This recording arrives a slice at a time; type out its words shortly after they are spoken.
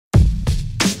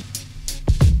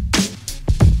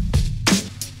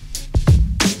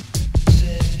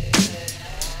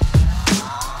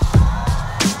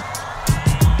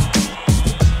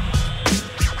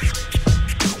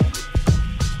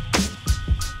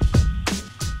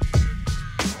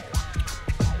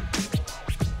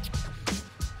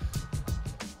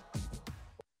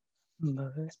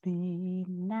must be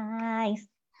nice.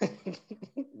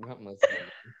 That must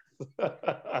be.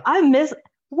 I miss.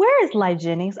 Where is Ly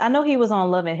Jennings? I know he was on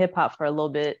Love and Hip Hop for a little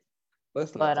bit,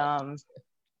 Let's not but talk.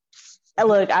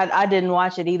 look, I didn't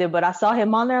watch it either, but I saw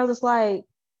him on there. I was just like,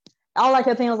 all I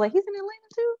kept thinking was like, he's in Atlanta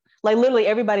too. Like literally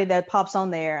everybody that pops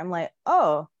on there, I'm like,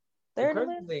 oh, The they're in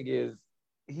crazy Atlanta. thing is,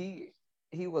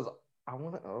 he was. I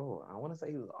want to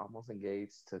say he was almost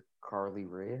engaged to Carly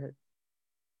Red.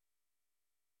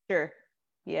 Sure,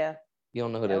 yeah, You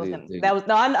don't know who that that was is, gonna. do you? That was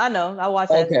no, I know. I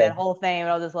watched that Okay. whole thing, and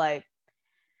I was just like,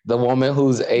 The woman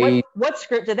whose age. what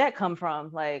script did that come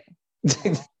from? Like,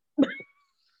 come on.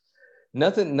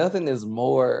 Nothing is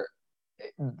more.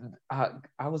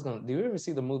 I was gonna. Do you ever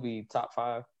see the movie Top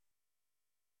Five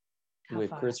Top with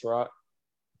five. Chris Rock?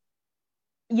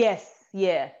 Yes,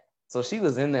 yeah, So she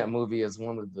was in that movie as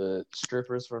one of the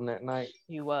strippers from that night.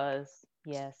 she was.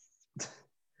 Yes,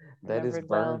 That is remembered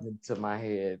burned well. into my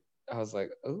head. I was like,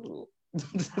 ooh,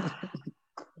 You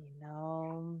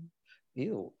know,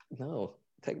 ew, no,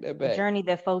 take that the back. journey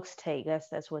that folks take.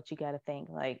 That's what you got to think.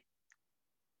 Like,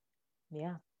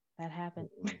 yeah, that happened.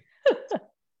 Mm-mm.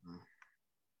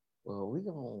 Well, we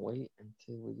gonna wait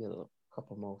until we get a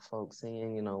couple more folks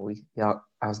in. We y'all.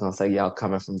 I was gonna say y'all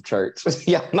coming from church.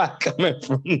 Y'all not coming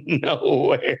from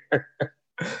nowhere.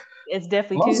 It's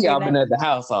definitely Most of Tuesday y'all been night. at the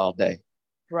house all day.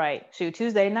 Right. Shoot,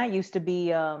 Tuesday night used to be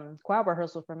choir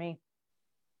rehearsal for me.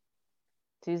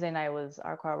 Tuesday night was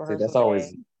our choir See, rehearsal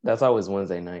that's day. always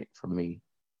Wednesday night for me.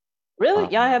 Really?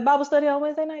 Y'all Um, have Bible study on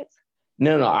Wednesday nights?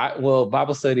 no, no. Well,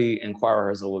 Bible study and choir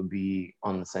rehearsal would be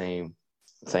on the same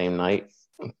night,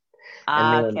 and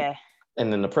Ah, then okay.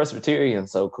 the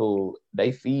Presbyterian's so cool.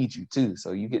 They feed you too,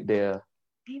 so you get there,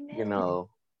 you Amen. know,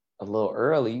 a little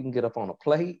early. You can get up on a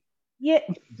plate, Yeah.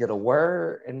 get a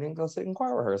word, and then go sit in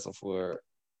choir rehearsal for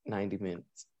 90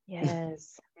 minutes.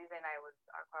 Yes. Tuesday night was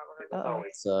our choir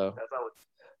rehearsal. So,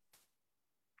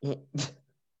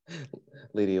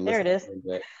 Lydia, There listen it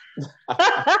to is.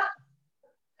 playback.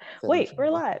 Wait, we're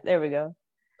live. There we go.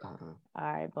 Uh-uh.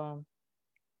 All right, boom.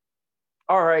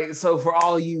 All right. So, for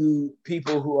all you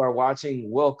people who are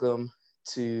watching, welcome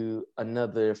to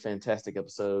another fantastic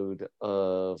episode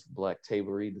of Black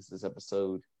Tablery. This is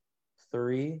episode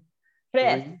three.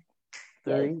 Yes. Three. Yes.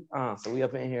 Three. So we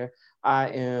up in here. I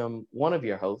am one of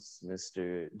your hosts,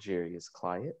 Mr. Jarius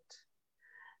Clyett.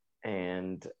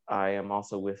 And I am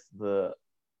also with the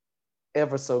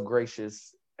ever so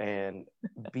gracious and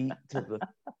beat to the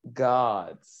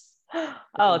gods.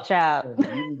 Oh, child. And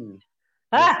beauty, Miss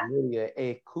Ah! Lydia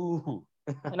A. Cool.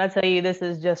 When I tell you this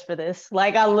is just for this,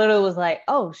 like I literally was like,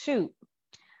 oh shoot,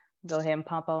 go ahead and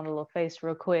pop on a little face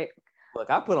real quick. Look,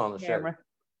 I put on a shirt.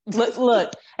 Camera.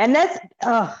 Look, and that's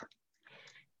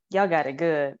y'all got it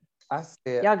good. I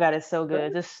said, Y'all got it so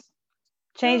good. Just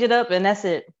change it up and that's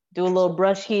it. Do a little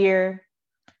brush here,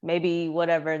 maybe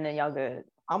whatever, and then y'all good.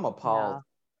 I'm appalled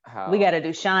No, we how. got to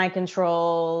do shine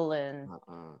control and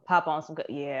Uh-uh. pop on some.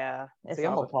 Yeah, it's See,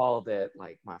 I'm all. appalled that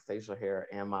like my facial hair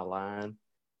and my line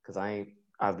because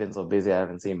I've been so busy I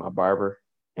haven't seen my barber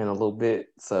in a little bit.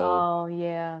 So Oh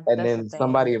yeah, and that's the then thing.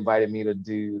 somebody invited me to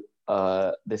do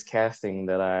this casting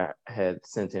that I had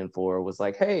sent in for was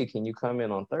like, hey, can you come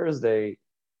in on Thursday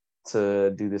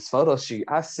to do this photo shoot?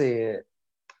 I said,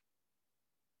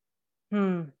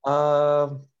 Hmm.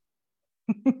 um,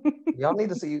 y'all need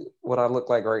to see what I look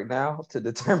like right now to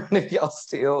determine if y'all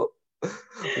still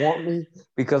want me.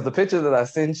 Because the picture that I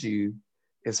sent you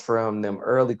is from them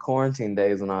early quarantine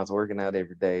days when I was working out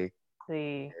every day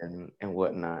See. and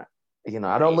whatnot.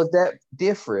 I don't look that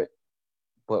different,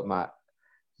 but I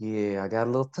got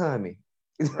a little tummy.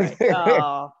 Right.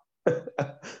 Oh.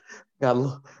 got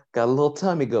a little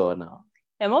tummy going on.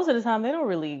 And most of the time, they don't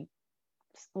really.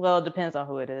 Well, it depends on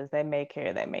who it is. They may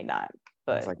care, they may not.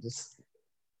 I was But like, just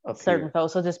up certain here,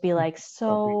 folks will just be like, up here.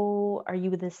 "So, are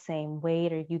you the same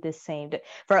weight? Are you the same?"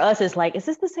 For us, it's like, "Is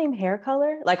this the same hair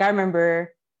color?" Like I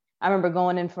remember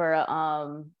going in for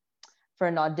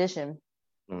an audition,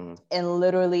 Mm, and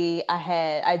literally,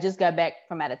 I just got back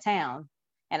from out of town,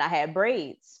 and I had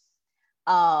braids,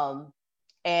 um,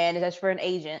 and that's for an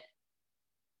agent.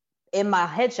 In my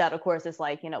headshot, of course, it's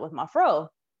like with my fro.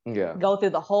 yeah. Go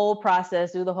through the whole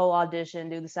process, do the whole audition,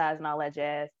 do the size and all that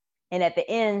jazz. And at the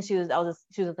end, she was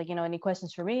like, any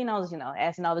questions for me? And I was,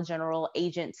 asking all the general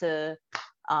agent to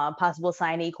possible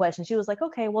signee questions. She was like,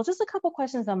 okay, well, just a couple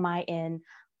questions on my end.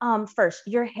 First,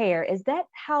 your hair, is that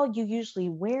how you usually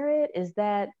wear it? Is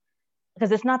that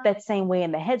because it's not that same way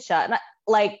in the headshot? And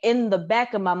like in the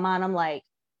back of my mind, I'm like,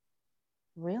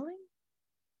 really?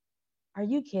 Are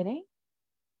you kidding?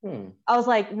 Hmm. I was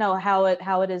like, no, how it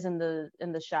is in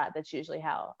the shot. That's usually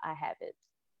how I have it.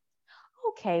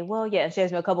 okay, well, yeah. She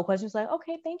asked me a couple questions, like,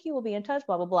 okay, thank you, we'll be in touch,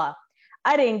 blah, blah, blah.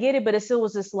 I didn't get it, but it still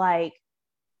was just like,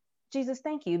 Jesus,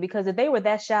 thank you. Because if they were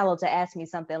that shallow to ask me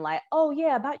something like, oh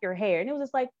yeah, about your hair, and it was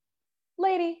just like,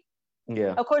 lady,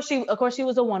 Yeah. of course she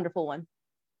was a wonderful one.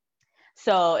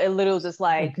 So it literally was just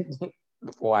like,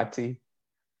 YT.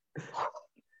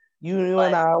 You and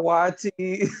but I,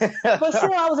 YT. but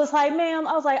still, I was just like, ma'am,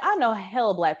 I was like, I know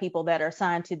hell Black people that are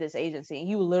signed to this agency.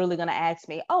 You literally gonna ask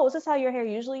me, oh, is this how your hair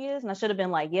usually is? And I should have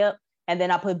been like, yep. And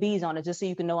then I put bees on it just so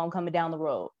you can know I'm coming down the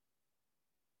road.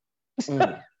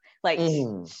 Mm, Like,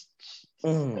 mm,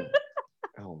 mm.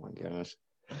 Oh my gosh.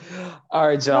 All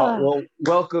right, y'all. Well,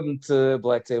 welcome to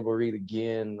Black Table Read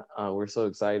again. We're so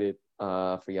excited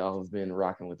for y'all who've been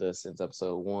rocking with us since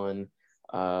episode 1.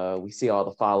 We see all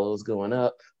the follows going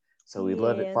up. So we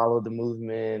love it. Follow the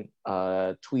movement.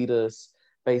 Tweet us,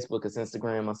 Facebook us,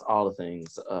 Instagram us, all the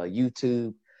things.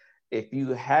 YouTube. If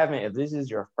you haven't, if this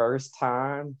is your first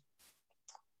time,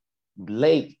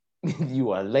 late. You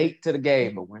are late to the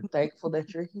game, but we're thankful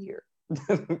that you're here.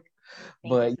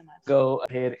 But so go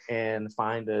ahead and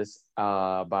find us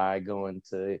by going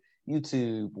to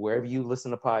YouTube, wherever you listen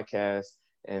to podcasts,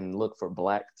 and look for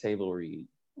Black Table Read.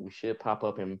 We should pop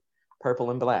up in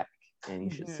purple and black, and you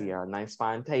should see our nice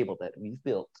fine table that we've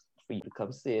built for you to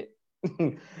come sit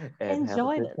and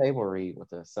enjoy have a good table read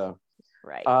with us. So,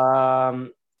 right.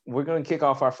 We're going to kick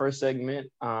off our first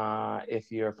segment.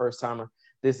 If you're a first timer,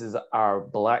 this is our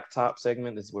Black Top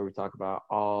segment. This is where we talk about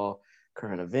all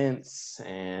current events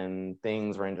and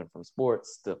things ranging from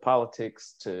sports to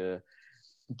politics to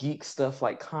geek stuff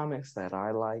like comics that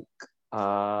I like.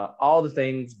 All the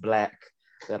things Black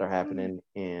that are happening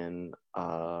in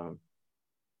the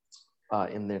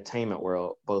entertainment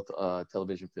world, both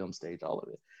television, film, stage, all of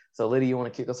it. So, Lydia, you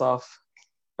want to kick us off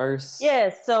first?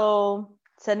 Yeah, so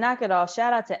to knock it off,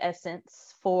 shout out to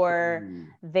Essence for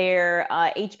their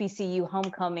HBCU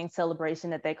homecoming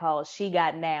celebration that they call She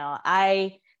Got Now.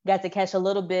 I got to catch a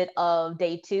little bit of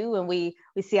day 2, and we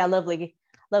see our lovely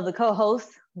co-host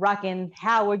rocking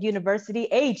Howard University.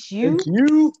 HU.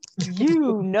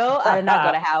 You know, I did not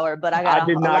go to Howard, but I got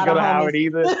did not go to Howard homies.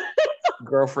 either.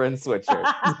 Girlfriend sweatshirt.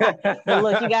 But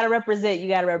look, you gotta represent.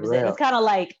 Real. It's kind of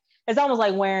like, it's almost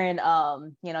like wearing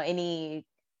any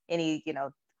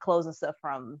clothes and stuff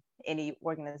from any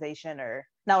organization, or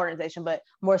not organization, but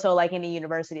more so like any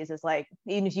universities. It's like,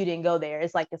 even if you didn't go there,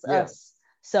 it's like it's us.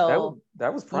 So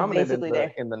that was prominent in the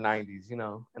 90s, in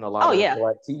a lot of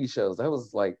Black TV shows. That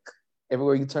was like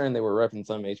everywhere you turn, they were repping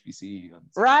some HBCU.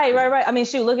 Right. I mean,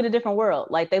 shoot, look at a different world.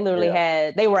 Like they literally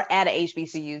they were at a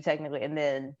HBCU technically, and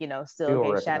then still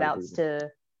gave shout outs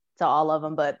to all of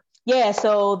them. But yeah,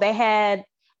 so they had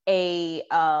a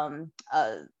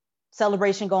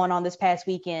celebration going on this past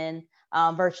weekend,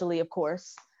 virtually, of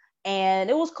course, and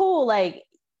it was cool. Like,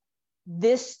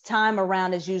 this time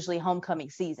around is usually homecoming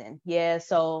season. Yeah,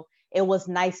 so it was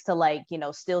nice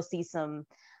to still see some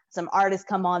artists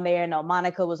come on there. No,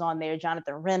 Monica was on there,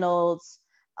 Jonathan Reynolds,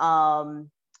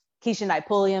 Keisha Knight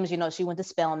Pulliams, she went to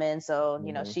Spelman, so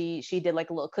she did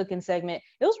like a little cooking segment.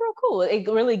 It was real cool. It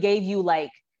really gave you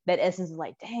like that essence of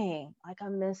like, dang, like I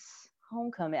miss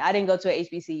homecoming. I didn't go to a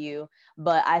HBCU,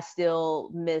 but I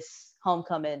still miss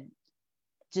homecoming.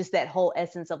 Just that whole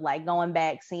essence of like going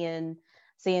back, seeing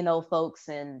old folks,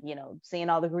 and seeing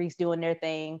all the Greeks doing their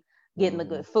thing, getting the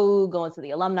good food, going to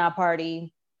the alumni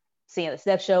party, seeing the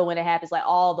step show when it happens, like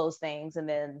all those things. And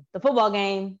then the football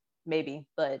game, maybe,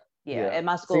 but at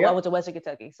my school, I went to Western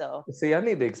Kentucky, so I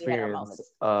need to experience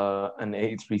an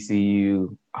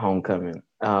HBCU homecoming.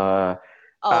 Go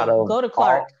to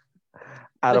Clark.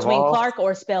 Between Clark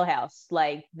or Spellhouse,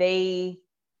 like they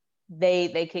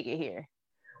kick it here.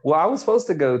 Well, I was supposed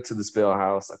to go to the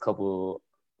Spellhouse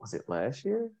was it last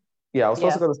year? Yeah, I was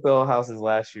supposed to go to Spellhouses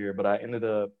last year, but I ended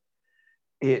up,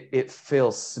 it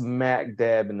fell smack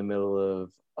dab in the middle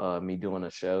of me doing a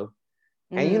show.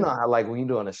 And you know how, like, when you're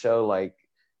doing a show like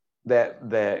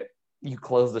that you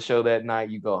close the show that night,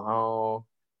 you go home,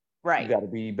 right? You got to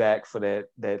be back for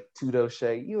that Tudo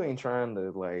shake. You ain't trying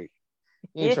to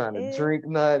drink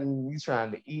nothing. You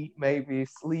trying to eat, maybe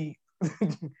sleep,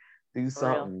 do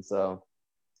something. So,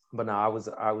 but no, I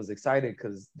was excited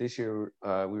because this year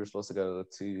we were supposed to go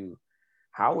to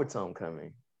Howard's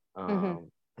homecoming,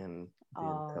 and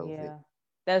COVID.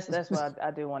 That's what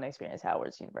I do want to experience,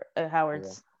 Howard's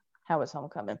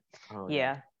homecoming.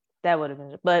 That would have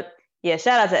been. But yeah,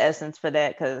 shout out to Essence for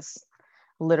that, because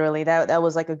literally that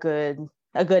was like a good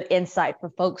insight for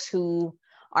folks who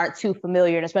aren't too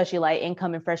familiar, and especially like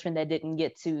incoming freshmen that didn't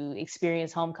get to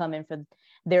experience homecoming for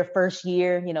their first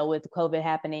year, with COVID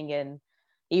happening. And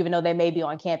even though they may be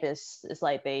on campus, it's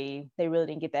like they really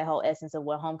didn't get that whole essence of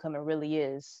what homecoming really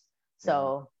is.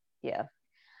 So yeah.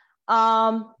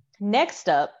 Next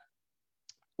up,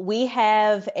 we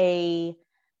have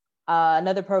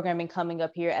another programming coming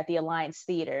up here at the Alliance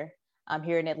Theater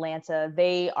here in Atlanta.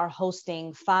 They are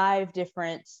hosting 5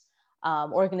 different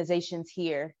organizations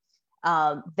here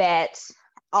that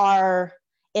are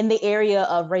in the area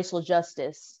of racial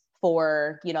justice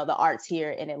for, you know, the arts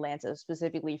here in Atlanta,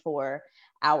 specifically for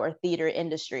our theater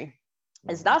industry.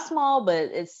 It's not small, but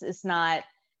it's not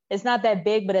that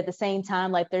big, but at the same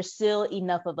time, like, there's still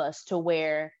enough of us to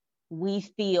where we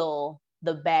feel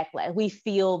the backlash, we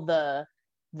feel the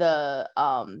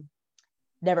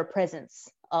never presence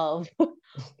of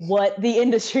what the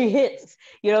industry hits,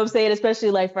 you know what I'm saying?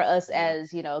 Especially like for us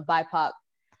as, you know, BIPOC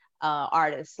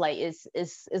artists, like it's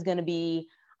going to be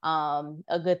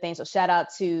a good thing. So shout out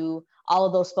to all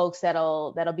of those folks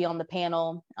that'll be on the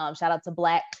panel. Shout out to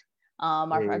Black,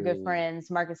 our good friends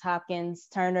Marcus Hopkins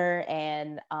Turner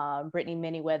and Brittany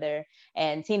Manyweather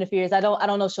and Tina Fears. I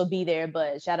don't know if she'll be there,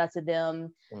 but shout out to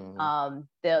them.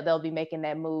 They'll be making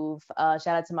that move. Shout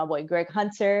out to my boy Greg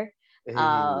Hunter. Hey,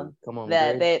 come on,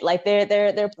 that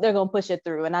they're gonna push it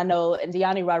through. And I know, and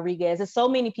Deani Rodriguez, there's so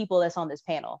many people that's on this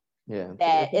panel. Yeah,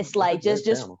 that it's like just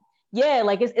yeah,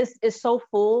 like it's so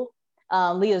full.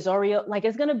 Leah Zorio, like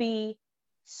it's gonna be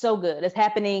so good. It's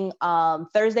happening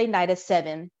Thursday night at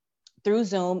 7 through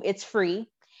Zoom. It's free,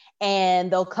 and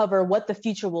they'll cover what the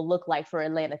future will look like for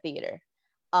Atlanta theater.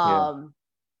 And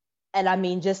I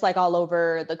mean, just like all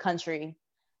over the country,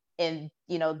 in,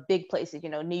 you know, big places, you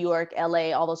know, New York,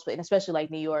 LA, all those places, especially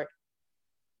like New York,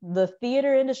 the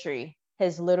theater industry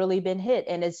has literally been hit,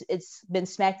 and it's been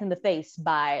smacked in the face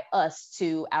by us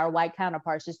to our white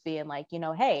counterparts, just being like, you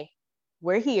know, hey,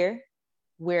 we're here,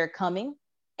 we're coming,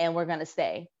 and we're gonna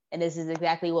stay. And this is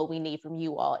exactly what we need from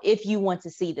you all if you want to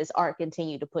see this art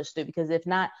continue to push through, because if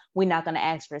not, we're not going to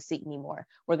ask for a seat anymore.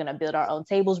 We're going to build our own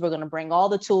tables. We're going to bring all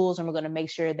the tools, and we're going to make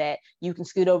sure that you can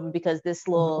scoot over, because this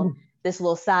little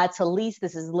side to lease,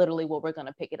 this is literally what we're going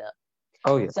to pick it up.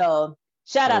 Oh yeah. So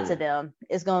shout out to them.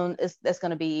 That's going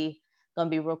to be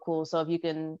real cool. So if you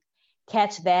can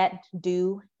catch that,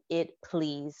 do it,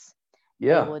 please.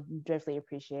 Yeah. I would definitely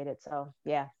appreciate it. So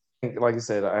yeah. Like you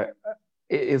said,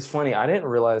 it's funny. I didn't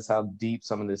realize how deep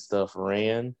some of this stuff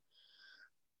ran,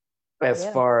 as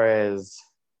far as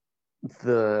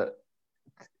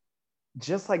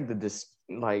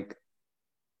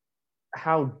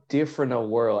how different a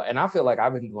world. And I feel like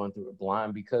I've been going through it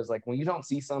blind, because like when you don't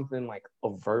see something like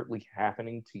overtly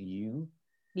happening to you,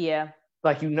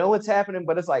 like, you know, it's happening,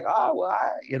 but it's like, oh well,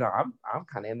 I'm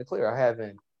kind of in the clear. I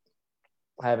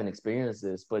haven't experienced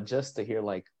this, but just to hear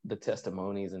like the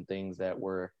testimonies and things that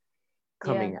were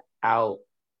coming out,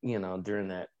 you know, during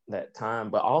that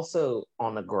time, but also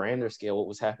on a grander scale, what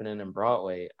was happening in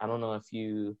Broadway. I don't know if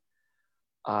you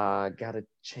got a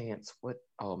chance.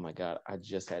 Oh my God, I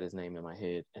just had his name in my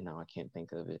head and now I can't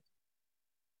think of it.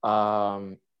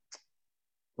 But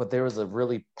there was a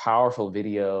really powerful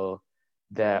video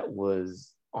that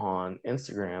was on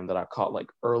Instagram that I caught like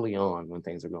early on when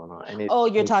things were going on. And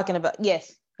you're talking about,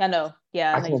 yes, I know.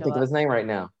 Yeah, I can't think of his name right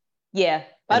now. Yeah,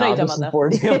 I know you're talking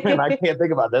about that. And I can't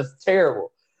think about it. That's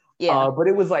terrible. Yeah. But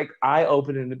it was like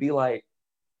eye-opening to be like,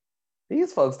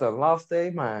 these folks done lost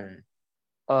their mind.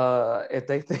 If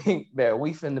they think that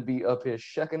we finna be up here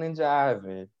shucking and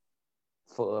jiving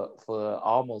for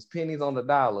almost pennies on the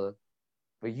dollar,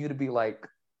 for you to be like,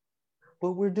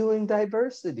 but we're doing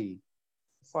diversity.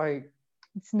 It's like,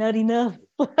 it's not enough.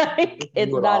 Like,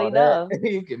 it's not enough.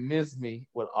 You can miss me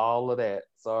with all of that.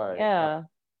 Sorry. Yeah.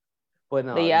 But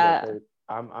no,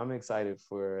 I'm excited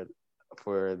for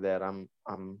that. I'm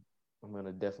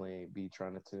gonna definitely be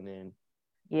trying to tune in.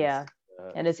 Yeah,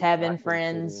 and it's having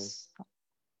friends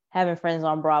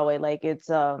on Broadway. Like it's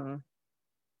sad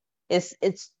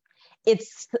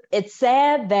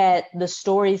that the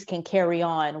stories can carry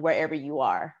on wherever you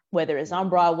are, whether it's on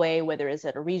Broadway, whether it's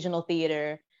at a regional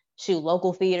theater,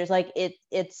 local theaters. Like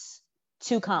it's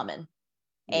too common,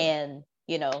 and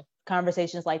you know,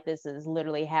 conversations like this is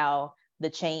literally how the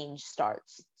change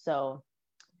starts. So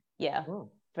yeah,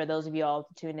 for those of you all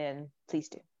to tune in, please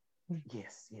do.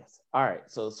 Yes. All right,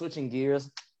 so switching gears,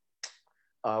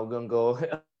 we're gonna go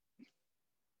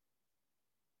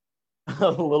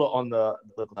a little on the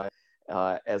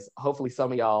as hopefully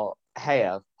some of y'all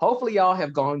have. Hopefully y'all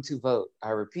have gone to vote. I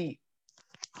repeat,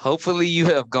 hopefully you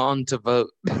have gone to vote.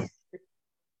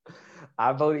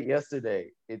 I voted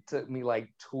yesterday. It took me like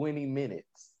 20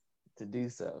 minutes to do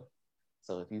so.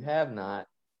 So if you have not,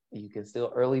 you can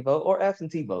still early vote or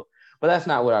absentee vote. But that's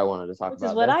not what I wanted to talk about. Which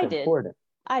is what I did.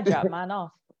 I dropped mine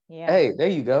off Yeah. Hey, there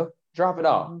you go. Drop it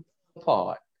off. Mm-hmm.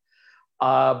 Pod.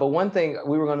 But one thing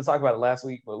we were going to talk about it last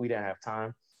week, but we didn't have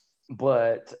time.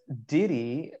 But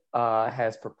Diddy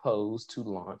has proposed to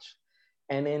launch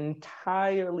an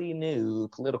entirely new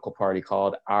political party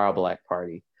called Our Black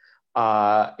Party.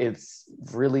 It's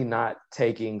really not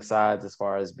taking sides as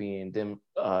far as being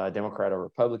Democrat or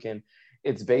Republican.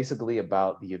 It's basically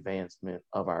about the advancement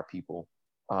of our people.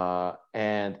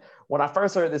 And when I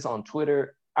first heard this on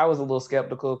Twitter, I was a little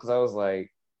skeptical because I was like,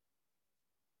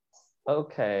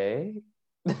 okay,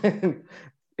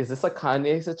 is this a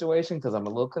Kanye situation? Because I'm a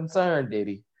little concerned,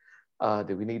 Diddy.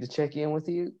 Do we need to check in with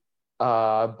you?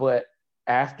 But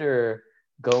after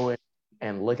going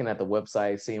and looking at the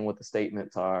website, seeing what the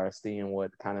statements are, seeing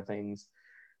what kind of things,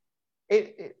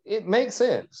 it makes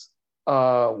sense.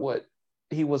 What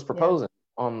he was proposing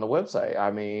on the website.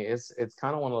 I mean, it's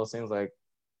kind of one of those things like,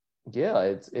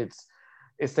 yeah, it's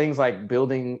things like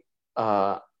building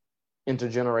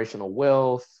intergenerational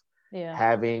wealth,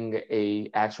 having a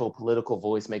actual political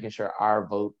voice, making sure our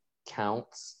vote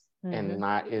counts, and it's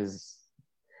not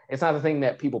the thing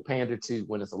that people pander to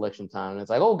when it's election time. And it's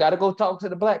like, oh, got to go talk to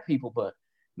the Black people, but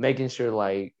making sure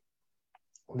like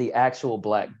the actual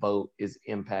Black vote is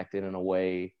impacted in a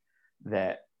way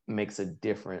that makes a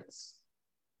difference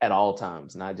at all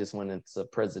times, not just when it's a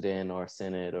president or a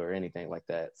Senate or anything like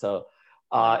that. So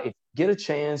if you get a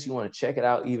chance, you want to check it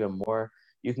out even more,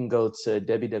 you can go to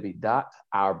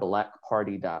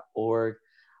www.ourblackparty.org.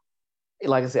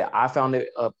 Like I said, I found it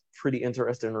a pretty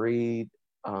interesting read.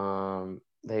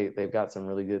 They've got some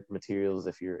really good materials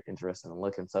if you're interested in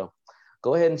looking. So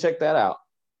go ahead and check that out.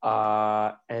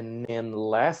 And then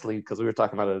lastly, because we were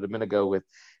talking about it a minute ago with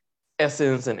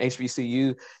Essence and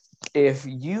HBCU, if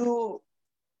you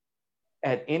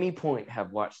at any point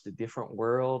have watched A Different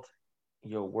World,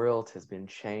 your world has been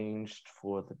changed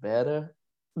for the better.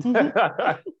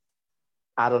 I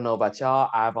don't know about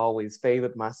y'all. I've always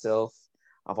favored myself.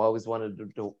 I've always wanted to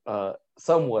do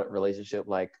somewhat relationship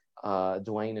like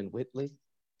Dwayne and Whitley.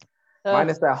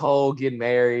 Minus that whole getting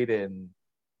married and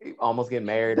almost getting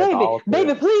married.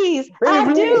 Baby, please.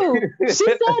 I do. She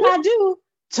said I do.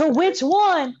 To which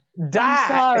one? Die. I'm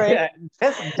sorry.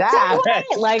 Just die.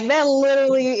 Like that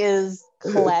literally is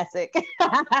classic.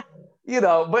 But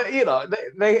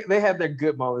they have their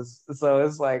good moments. So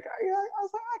it's like, I was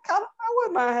like, I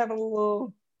wouldn't mind having a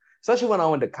little, especially when I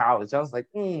went to college. I was like,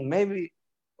 maybe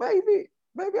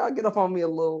I'll get up on me a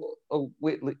little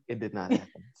Whitley. It did not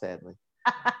happen, sadly.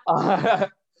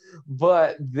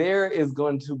 But there is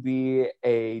going to be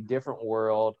A Different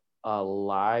World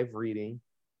live reading.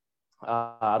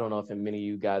 I don't know if many of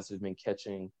you guys have been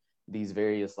catching these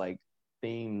various like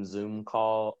theme Zoom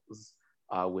calls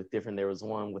with different. There was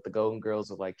one with the Golden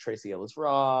Girls with like Tracee Ellis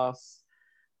Ross.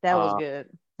 That was good.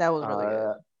 That was really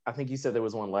good. I think you said there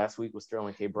was one last week with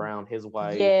Sterling K. Brown, his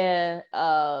wife. Yeah.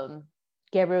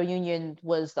 Gabrielle Union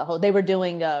was the whole. They were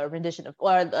doing a rendition of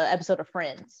or an episode of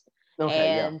Friends.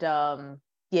 Okay. And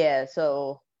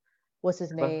so what's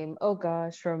his name? Oh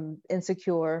gosh, from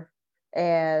Insecure,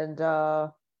 and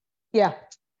there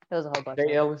was a whole bunch.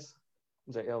 Jay Ellis.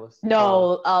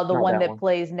 No, the one that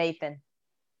plays Nathan.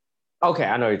 Okay,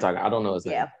 I know what you're talking. I don't know his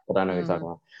name, but I know what you're talking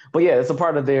about. But yeah, it's a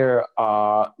part of their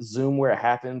Zoom where it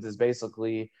happens. Is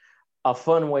basically a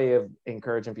fun way of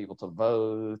encouraging people to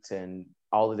vote and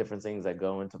all the different things that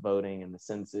go into voting and the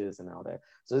census and all that.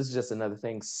 So this is just another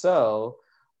thing. So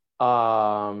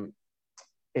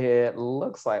it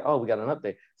looks like, we got an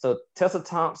update. So Tessa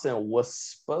Thompson was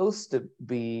supposed to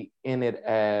be in it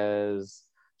as,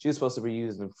 she was supposed to be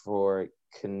using for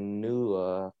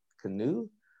Canoe,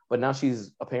 but now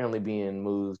she's apparently being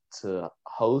moved to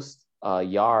host.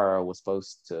 Yara was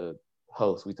supposed to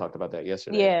host. We talked about that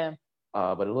yesterday. Yeah.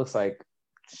 But it looks like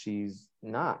she's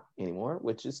not anymore,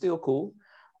 which is still cool.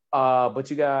 But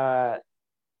you got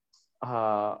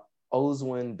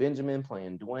Ozwin Benjamin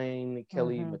playing Dwayne,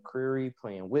 Kelly McCreary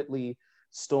playing Whitley,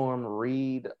 Storm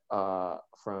Reed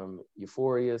from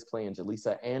Euphoria is playing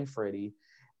Jaleesa and Freddie.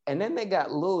 And then they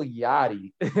got Lil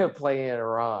Yachty playing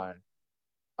Ron.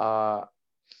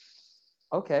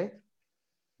 Okay.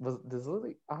 Does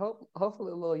Lily?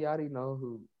 Hopefully Lil Yachty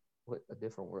know what A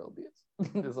Different World is.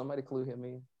 Does somebody clue him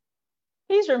in?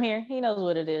 He's from here. He knows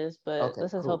what it is, but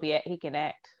let's just hope he can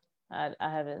act. I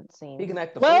haven't seen. He can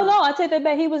act. No, I take that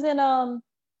back. He was in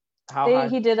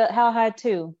he did How High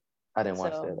 2. I didn't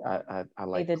watch that. I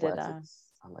like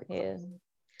classics. I like classics.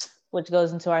 Which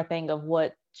goes into our thing of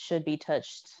what should be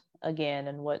touched again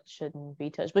and what shouldn't be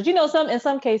touched. But in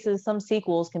some cases, some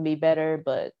sequels can be better.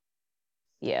 But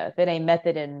yeah, if it ain't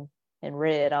Method and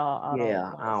Red, I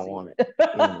don't want it.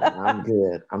 I'm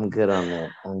good. I'm good on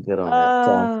that.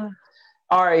 So,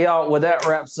 All right, y'all. Well, that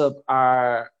wraps up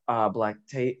our black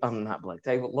tape. Not black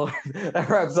table, Lord. That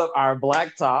wraps up our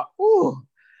black top. Woo.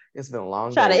 It's been a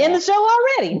long Try day, to end y'all. the show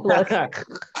already. Look.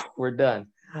 We're done.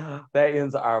 That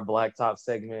ends our black top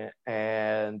segment,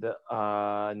 and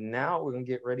now we're gonna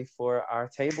get ready for our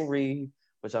table read,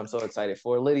 which I'm so excited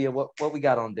for. Lydia, what we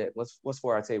got on deck? What's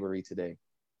for our table read today?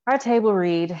 Our table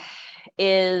read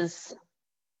is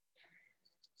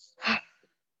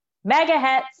MAGA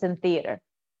Hats in Theater,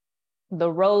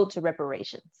 The Road to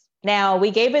Reparations. Now, we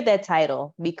gave it that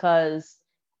title because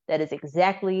that is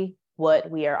exactly what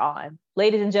we are on.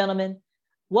 Ladies and gentlemen,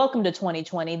 welcome to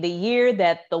 2020, the year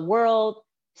that the world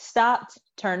stopped,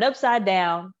 turned upside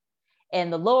down,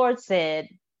 and the Lord said,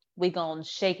 we're going to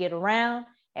shake it around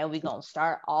and we're going to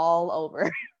start all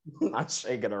over. Not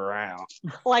shaking around.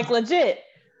 Like legit.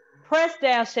 Press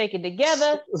down, shake it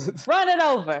together, run it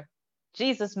over.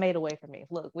 Jesus made a way for me.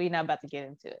 Look, we're not about to get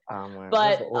into it. Man,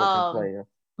 but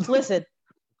listen,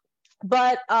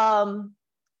 but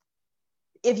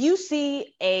if you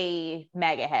see a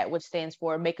MAGA hat, which stands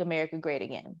for Make America Great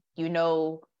Again, you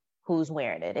know who's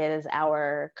wearing it. It is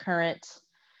our current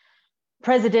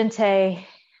Presidente,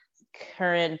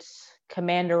 current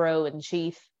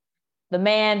Commander-in-Chief, the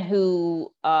man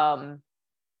who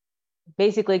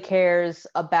basically cares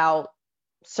about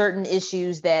certain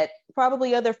issues that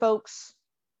probably other folks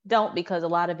don't, because a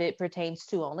lot of it pertains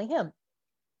to only him.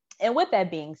 And with that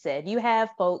being said, you have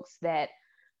folks that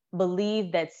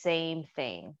believe that same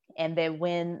thing, and that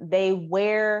when they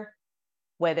wear,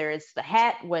 whether it's the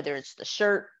hat, whether it's the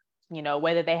shirt, you know,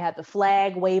 whether they have the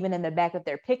flag waving in the back of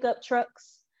their pickup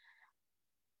trucks,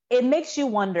 it makes you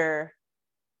wonder,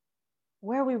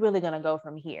 where are we really going to go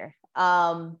from here?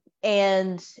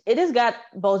 And it has got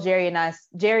both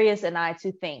Jarius and I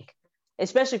to think,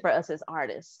 especially for us as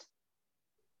artists.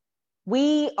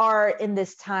 We are in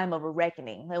this time of a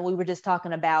reckoning. And we were just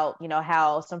talking about, you know,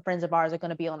 how some friends of ours are going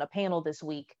to be on a panel this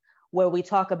week where we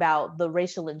talk about the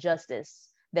racial injustice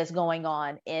that's going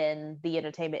on in the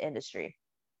entertainment industry.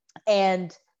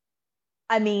 And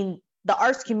I mean, the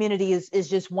arts community is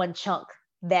just one chunk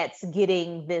that's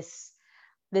getting this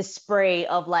spray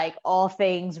of like all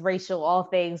things racial, all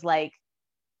things like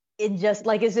injust,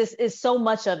 like it's so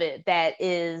much of it that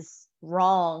is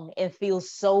wrong and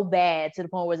feels so bad to the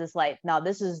point where it's like, no,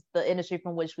 this is the industry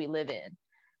from which we live in.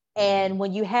 And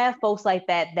when you have folks like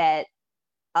that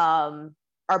are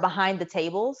behind the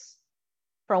tables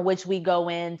from which we go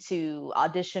in to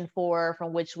audition for,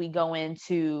 from which we go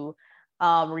into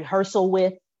rehearsal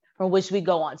with, from which we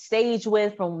go on stage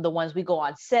with, from the ones we go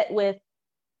on set with,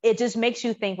 it just makes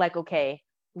you think like, okay,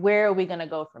 where are we going to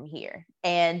go from here?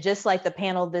 And just like the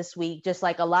panel this week, just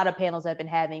like a lot of panels I've been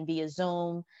having via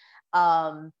Zoom,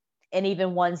 and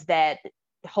even ones that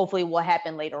hopefully will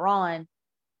happen later on,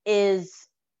 is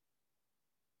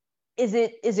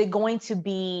it going to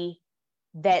be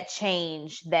that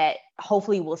change that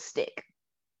hopefully will stick?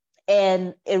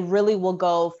 And it really will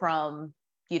go from,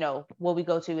 you know, what we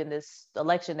go to in this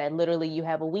election, that literally you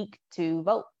have a week to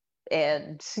vote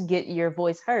and get your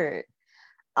voice heard.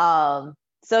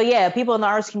 So yeah, people in the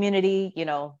arts community, you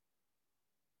know,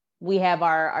 we have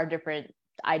our different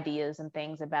ideas and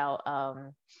things about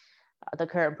the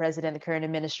current president, the current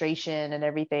administration and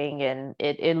everything. And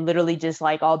it literally just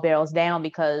like all barrels down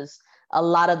because a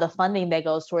lot of the funding that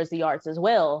goes towards the arts as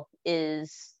well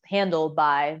is handled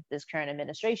by this current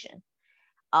administration.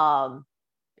 And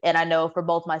I know for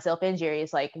both myself and Jerry,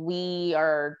 it's like we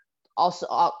are also,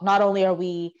 not only are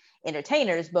we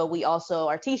entertainers, but we also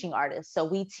are teaching artists. So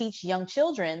we teach young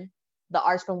children the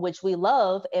arts from which we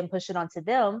love and push it onto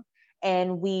them.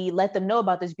 And we let them know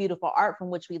about this beautiful art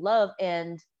from which we love.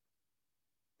 And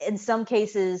in some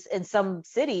cases, in some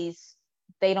cities,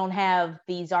 they don't have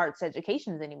these arts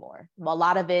educations anymore. A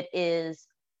lot of it is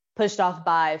pushed off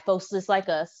by folks just like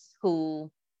us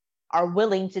who are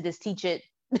willing to just teach it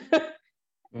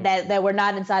that we're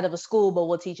not inside of a school, but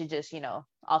we'll teach it just, you know,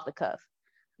 off the cuff.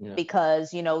 Yeah.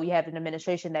 Because, you know, we have an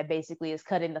administration that basically is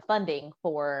cutting the funding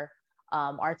for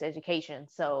arts education.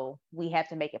 So we have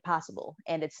to make it possible.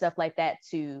 And it's stuff like that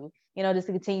to, you know, just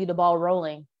to continue the ball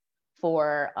rolling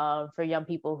for young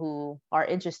people who are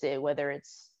interested, whether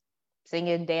it's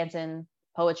singing, dancing,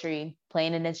 poetry,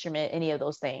 playing an instrument, any of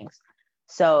those things.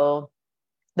 So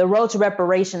the road to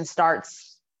reparations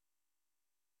starts,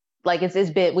 like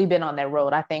we've been on that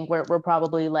road. I think we're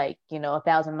probably like, you know,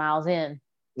 1,000 miles in.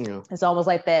 Yeah. It's almost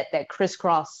like that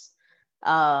crisscross,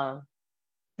 that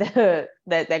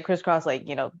crisscross, like,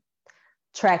 you know,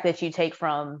 track that you take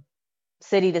from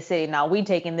city to city. Now we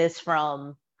taking this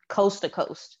from coast to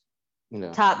coast,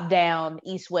 top down,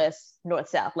 east, west, north,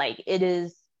 south. Like it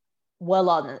is well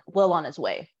on its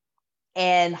way.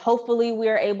 And hopefully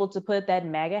we're able to put that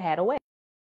MAGA hat away.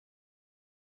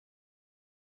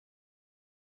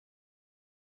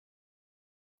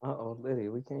 Uh-oh,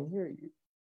 Lydia, we can't hear you.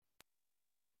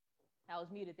 I was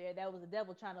muted there. That was the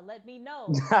devil trying to let me know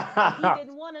that he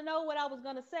didn't want to know what I was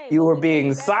going to say. You were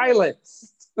being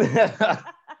silenced.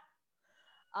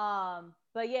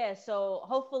 But yeah, so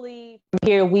hopefully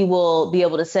here we will be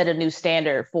able to set a new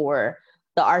standard for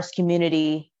the arts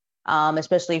community,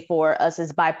 especially for us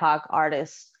as BIPOC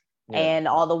artists and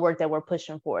all the work that we're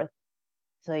pushing forth.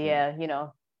 So yeah, you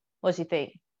know, what do you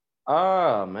think?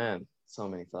 Oh man, so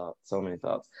many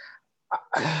thoughts.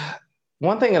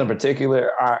 One thing in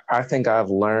particular, I think I've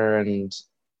learned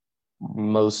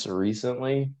most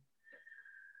recently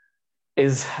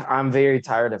is I'm very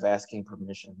tired of asking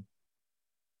permission.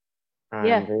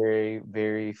 I'm very,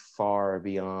 very far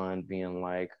beyond being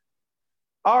like,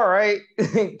 all right,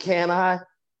 can I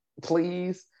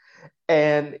please?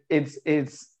 And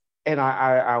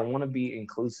I want to be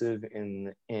inclusive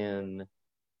in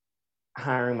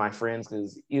hiring my friends,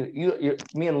 because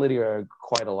me and Lydia are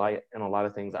quite alike in a lot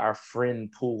of things. Our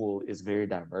friend pool is very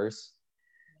diverse,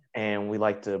 and we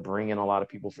like to bring in a lot of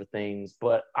people for things.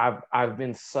 But I've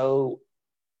been so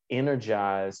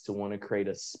energized to want to create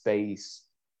a space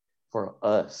for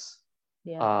us,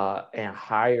 and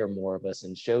hire more of us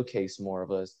and showcase more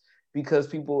of us, because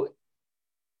people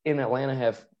in Atlanta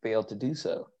have failed to do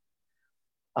so.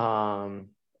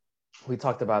 We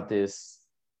talked about this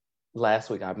last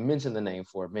week. I mentioned the name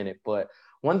for a minute, but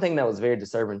one thing that was very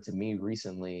disturbing to me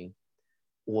recently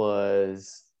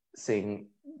was seeing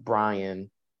Brian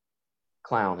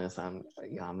Clowness. I'm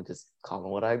just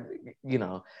calling what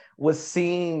was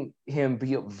seeing him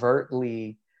be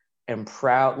overtly and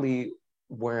proudly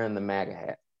wearing the MAGA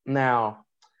hat. Now,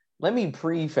 let me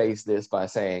preface this by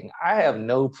saying I have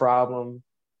no problem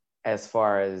as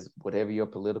far as whatever your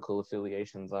political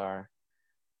affiliations are.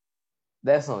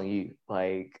 That's on you.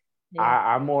 Like,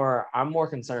 I'm more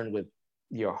concerned with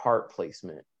your heart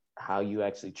placement, how you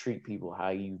actually treat people, how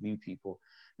you view people.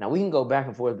 Now, we can go back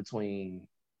and forth between,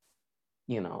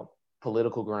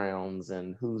 political grounds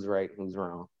and who's right, who's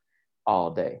wrong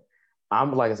all day.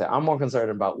 Like I said, I'm more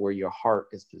concerned about where your heart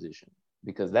is positioned,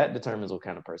 because that determines what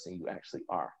kind of person you actually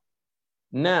are.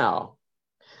 Now,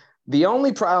 the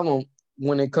only problem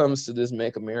when it comes to this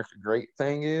Make America Great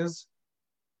thing is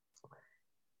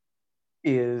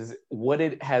what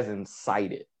it has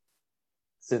incited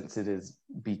since it has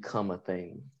become a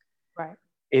thing. Right.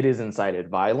 It has incited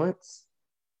violence.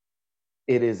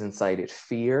 It has incited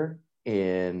fear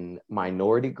in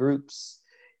minority groups.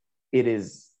 It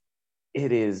is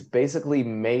basically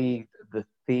made the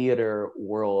theater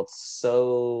world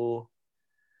so,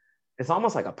 it's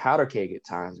almost like a powder keg at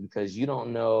times, because you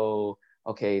don't know,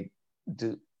 okay,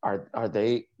 did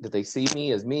they see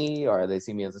me as me, or they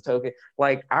see me as a token?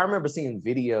 Like, I remember seeing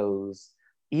videos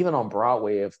even on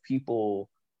Broadway of people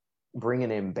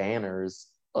bringing in banners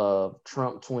of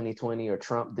Trump 2020 or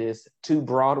Trump this to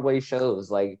Broadway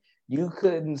shows. Like, you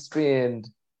couldn't spend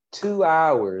 2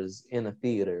 hours in a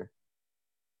theater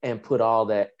and put all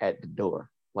that at the door.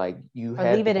 Like, you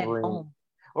had leave to it at bring, home.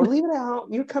 or leave it at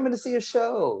home. You're coming to see a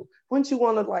show. Wouldn't you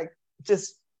want to, like,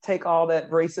 just take all that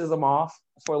racism off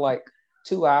for like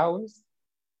 2 hours?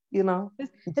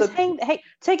 Just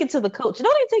take it to the coach.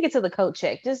 Don't even take it to the coat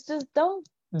check. Just don't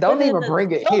even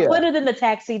bring it here. Don't put it in the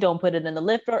taxi. Don't put it in the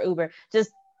Lyft or Uber.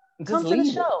 Just come to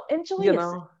the show. Enjoy it.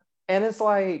 And it's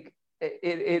like,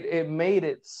 it made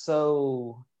it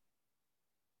so.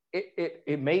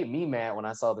 It made me mad when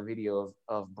I saw the video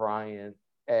of Brian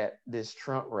at this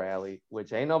Trump rally,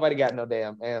 which ain't nobody got no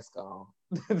damn mask on.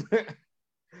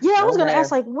 Yeah, I was gonna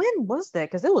ask, like, when was that?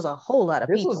 Because there was a whole lot of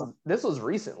people. This was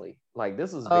recently. Like,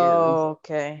 this was very recent.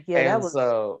 Okay. Yeah, and that was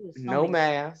so no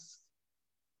mask.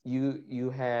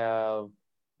 You have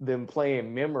them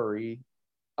playing Memory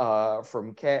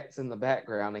from Cats in the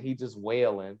background, and he just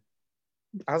wailing.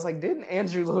 I was like, didn't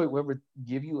Andrew Lloyd Webber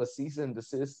give you a cease and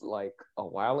desist like a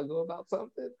while ago about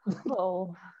something?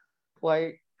 Oh,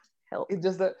 like, help. It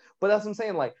just that, but that's what I'm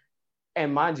saying. Like,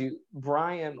 and mind you,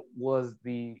 Brian was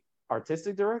the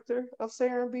artistic director of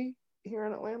Serenbe here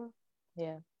in Atlanta.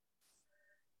 Yeah.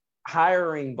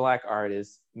 Hiring Black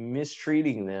artists,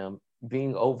 mistreating them,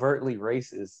 being overtly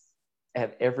racist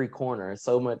at every corner.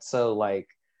 So much so, like,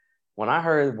 when I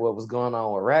heard what was going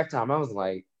on with Ragtime, I was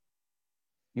like,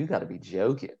 you got to be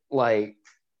joking. Like,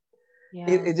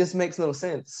 it just makes no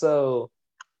sense. So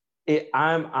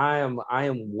I am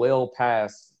well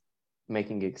past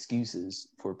making excuses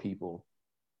for people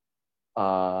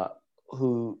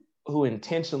who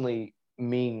intentionally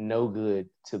mean no good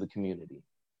to the community.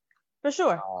 For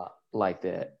sure. Like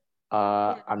that.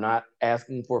 I'm not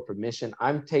asking for permission.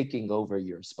 I'm taking over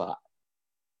your spot.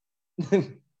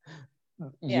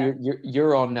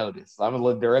 You're on notice. I'm gonna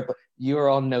look directly. You're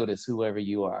on notice, whoever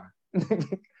you are.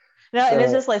 No, and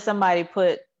it's just like somebody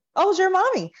put, oh, it's your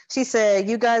mommy. She said,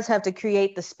 you guys have to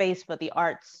create the space for the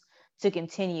arts to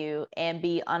continue and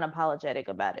be unapologetic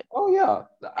about it. Oh yeah,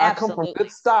 I come from Absolutely.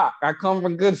 good stock. I come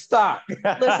from good stock.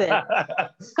 Listen,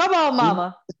 come on,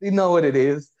 mama. You know what it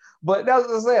is. But that's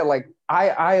what I'm saying. Like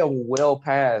I am well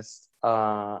past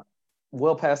that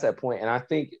point. And I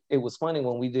think it was funny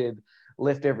when we did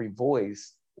Lift Every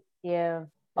Voice. Yeah.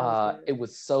 It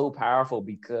was so powerful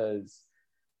because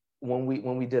when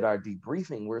we did our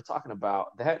debriefing, we were talking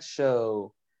about that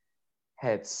show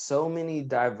had so many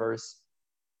diverse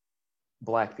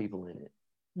Black people in it.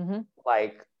 Mm-hmm.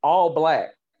 Like all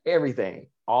Black, everything,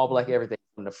 all Black, everything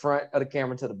from the front of the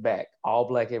camera to the back, all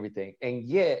Black, everything. And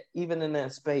yet, even in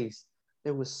that space,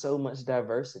 there was so much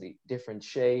diversity, different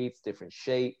shades, different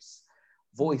shapes,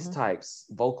 voice types,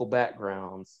 vocal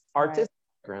backgrounds, artistic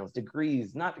backgrounds,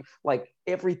 degrees, not like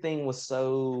everything was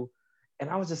so.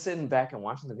 And I was just sitting back and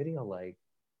watching the video like,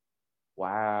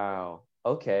 wow,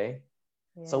 okay.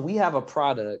 Yeah. So we have a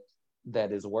product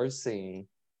that is worth seeing,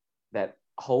 that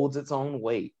holds its own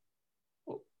weight.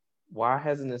 Why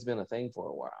hasn't this been a thing for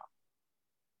a while?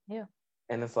 Yeah.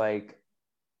 And it's like,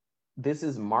 this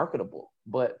is marketable,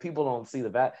 but people don't see the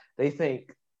value. They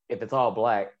think if it's all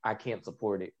Black, I can't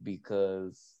support it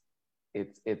because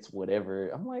it's whatever.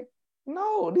 I'm like,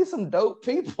 no, these some dope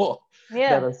people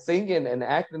that are singing and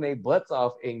acting their butts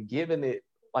off and giving it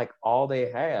like all they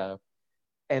have.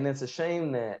 And it's a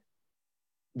shame that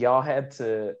y'all had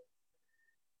to,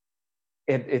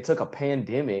 it took a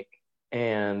pandemic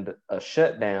and a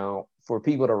shutdown for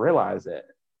people to realize that.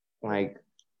 Like,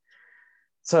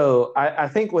 so I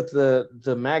think with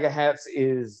the MAGA hats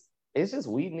is, it's just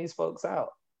weeding these folks out,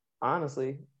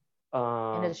 honestly.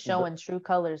 And it's showing true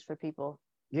colors for people.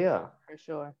 Yeah. For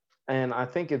sure. And I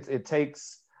think it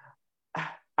takes,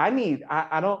 I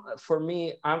don't, for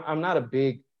me, I'm not a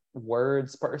big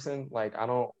words person. Like, I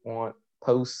don't want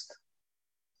post.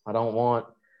 I don't want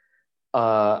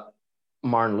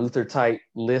Martin Luther type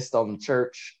list on the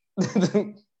church.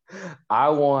 I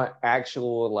want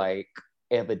actual like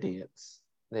evidence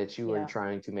that you are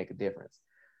trying to make a difference.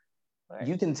 Right.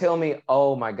 You can tell me,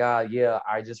 oh my God, yeah,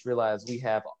 I just realized we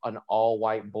have an all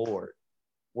white board.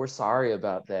 We're sorry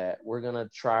about that. We're gonna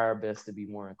try our best to be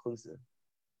more inclusive.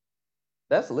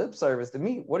 That's lip service to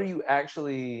me. What are you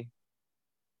actually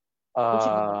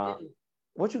what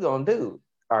you gonna do?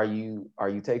 Are you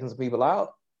taking some people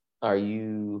out? Are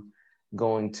you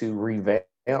going to revamp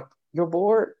your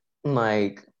board?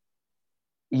 Like,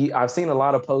 I've seen a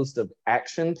lot of posts of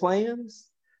action plans,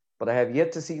 but I have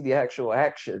yet to see the actual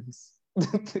actions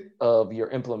of your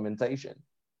implementation.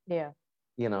 Yeah.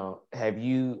 You know, have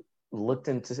you looked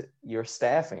into your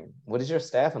staffing? What does your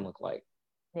staffing look like?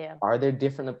 Yeah. Are there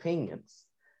different opinions?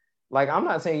 Like, I'm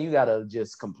not saying you gotta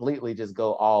just completely just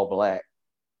go all Black.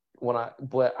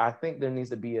 But I think there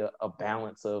needs to be a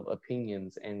balance of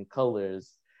opinions and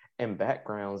colors and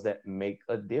backgrounds that make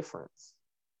a difference.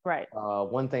 Right.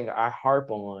 One thing I harp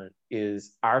on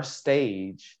is our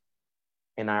stage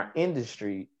and our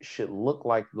industry should look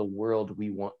like the world we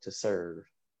want to serve.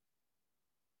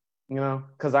 You know,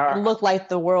 because look like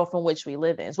the world from which we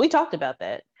live in. So we talked about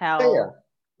that, how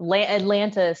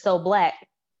Atlanta is so Black,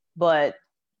 but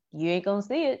you ain't gonna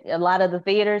see it. A lot of the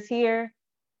theaters here,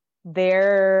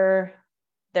 they're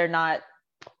not,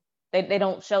 they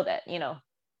don't show that, you know.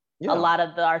 A lot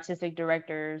of the artistic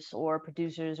directors or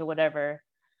producers or whatever,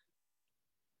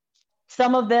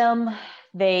 some of them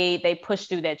they push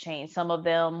through that change. Some of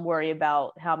them worry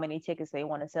about how many tickets they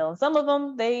want to sell, and some of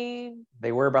them they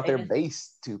worry about their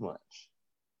base too much.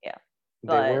 Yeah,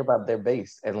 they worry about their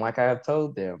base, and like I have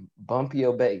told them, bump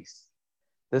your base.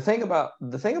 The thing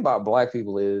about Black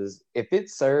people is, if it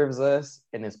serves us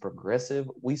and is progressive,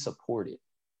 we support it.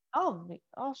 Oh,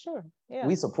 sure. Yeah.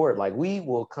 We support, like, we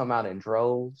will come out in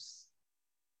droves,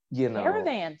 you know.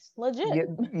 Caravans, legit.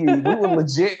 We will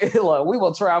legit, like, we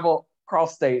will travel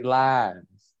across state lines.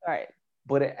 Right.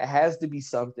 But it has to be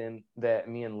something that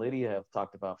me and Lydia have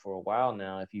talked about for a while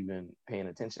now, if you've been paying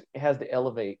attention. It has to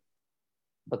elevate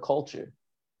the culture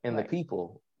and the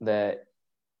people that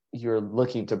you're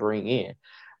looking to bring in.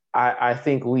 I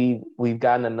think we've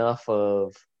gotten enough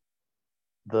of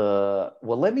the,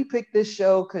 well, let me pick this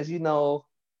show because, you know,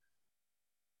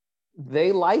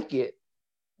 they like it.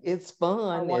 It's fun.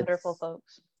 Our wonderful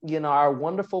folks. You know, our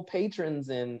wonderful patrons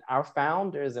and our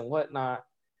founders and whatnot.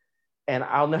 And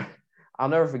I'll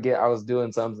never forget, I was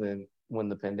doing something when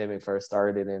the pandemic first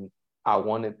started, and I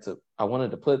wanted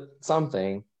to put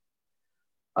something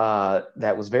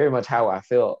that was very much how I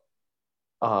felt.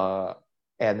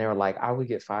 And they were like, I would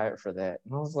get fired for that.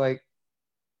 And I was like,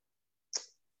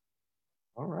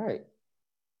 all right.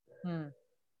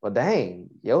 Well,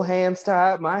 dang, your hands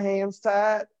tied, my hands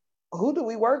tied. Who do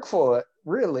we work for,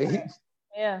 really?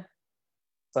 Yeah.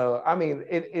 So, I mean,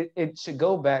 it should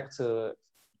go back to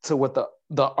what the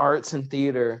arts and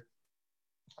theater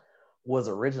was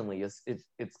originally.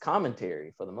 It's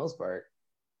commentary for the most part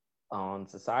on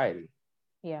society.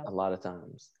 Yeah. A lot of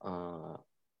times.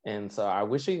 And so I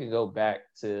wish we could go back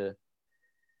to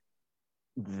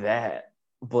that,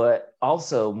 but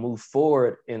also move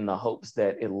forward in the hopes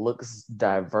that it looks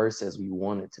diverse as we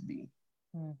want it to be.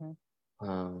 I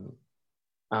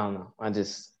don't know.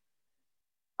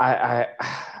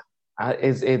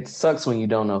 It sucks when you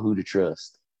don't know who to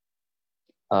trust.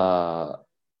 To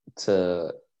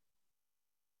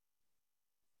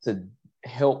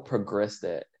help progress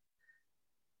that,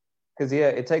 because yeah,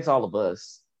 it takes all of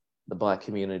us, the Black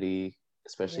community,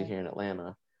 especially here in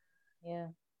Atlanta. Yeah.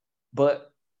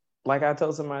 But like I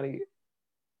told somebody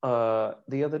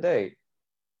the other day,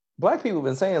 Black people have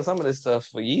been saying some of this stuff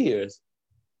for years.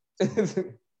 It's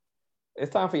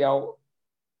time for y'all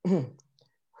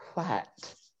fight.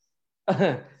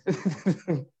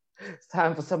 It's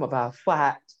time for some of our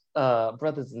white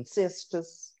brothers and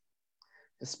sisters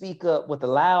to speak up with a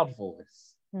loud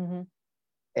voice and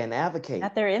advocate.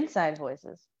 Not their inside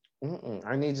voices.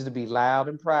 I need you to be loud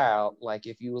and proud, like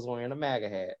if you was wearing a MAGA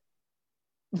hat.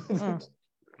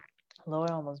 Lord,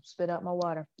 I almost spit out my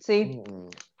water. See,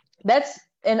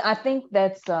 and I think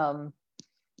that's the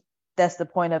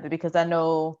point of it, because I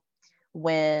know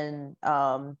when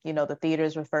the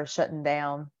theaters were first shutting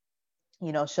down,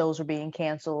 shows were being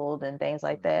canceled and things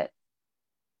like that.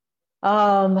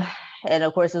 And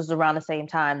of course, it was around the same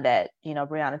time that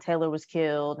Breonna Taylor was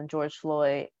killed and George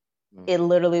Floyd. It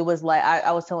literally was like,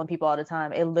 I was telling people all the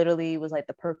time, it literally was like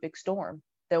the perfect storm.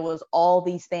 There was all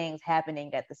these things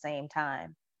happening at the same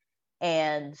time.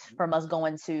 And from us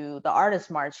going to the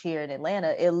Artist March here in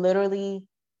Atlanta, it literally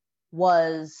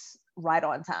was right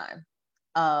on time.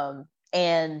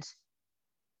 And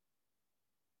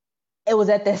it was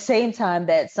at the same time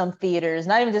that some theaters,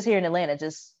 not even just here in Atlanta,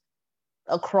 just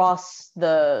across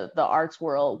the arts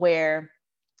world, where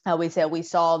we said we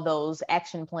saw those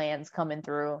action plans coming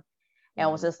through, and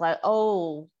was just like,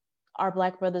 oh, our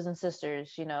Black brothers and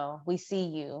sisters, we see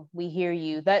you, we hear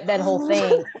you, that whole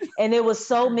thing. And there was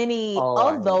so many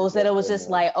of those that it was just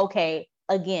like, okay,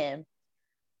 again,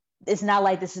 it's not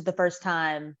like this is the first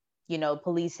time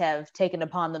police have taken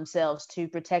upon themselves to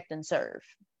protect and serve.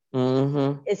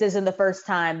 This isn't the first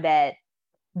time that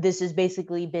this has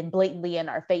basically been blatantly in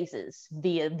our faces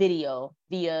via video,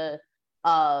 via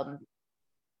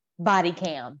body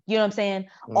cam. You know what I'm saying?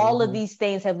 All of these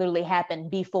things have literally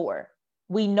happened before.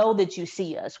 We know that you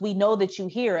see us. We know that you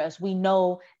hear us. We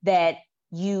know that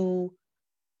you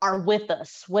are with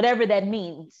us, whatever that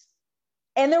means.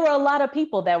 And there were a lot of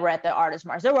people that were at the Artist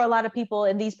March. There were a lot of people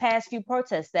in these past few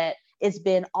protests that it's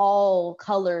been all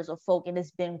colors of folk, and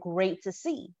it's been great to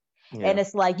see. Yeah. And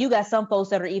it's like, you got some folks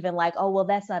that are even like, oh, well,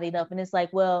 that's not enough. And it's like,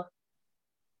 well,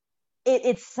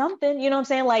 it's something, you know what I'm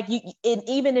saying? Like,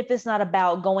 even if it's not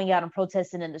about going out and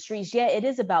protesting in the streets, yeah, it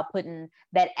is about putting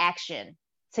that action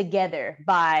together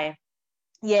by,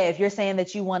 if you're saying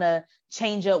that you want to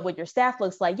change up what your staff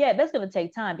looks like, that's going to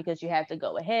take time, because you have to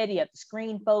go ahead, you have to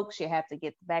screen folks, you have to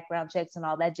get the background checks and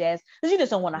all that jazz, because you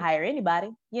just don't want to hire anybody,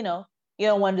 you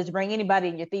don't want to just bring anybody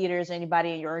in your theaters or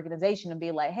anybody in your organization and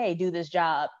be like, hey, do this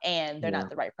job, and they're not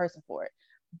the right person for it.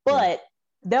 But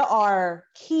there are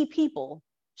key people,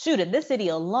 in this city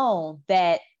alone,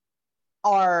 that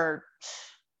are,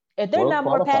 if they're not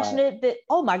more passionate, that,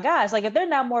 oh my gosh, like if they're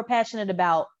not more passionate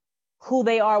about who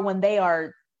they are when they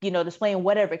are, displaying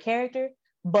whatever character,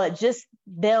 but just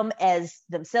them as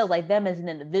themselves, like them as an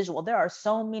individual. There are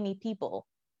so many people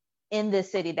in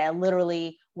this city that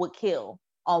literally would kill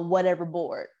on whatever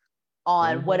board,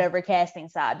 on whatever casting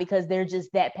side, because they're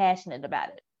just that passionate about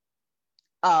it.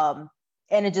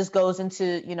 And it just goes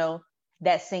into,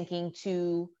 that sinking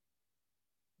to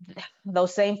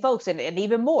those same folks, and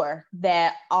even more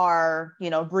that are,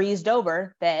 breezed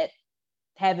over, that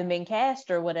haven't been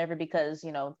cast or whatever, because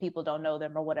people don't know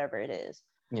them or whatever it is.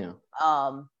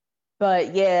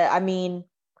 But I mean,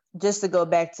 just to go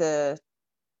back to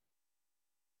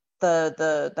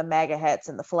the MAGA hats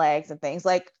and the flags and things,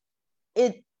 like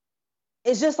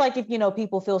it's just like, if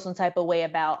people feel some type of way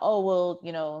about, oh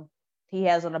well, he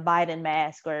has on a Biden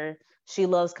mask, or she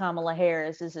loves Kamala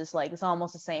Harris, it's just like, it's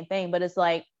almost the same thing. But it's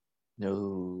like,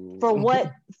 no, for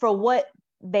what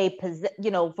they possess,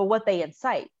 for what they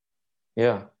incite,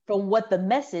 from what the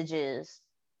message is,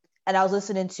 and I was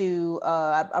listening to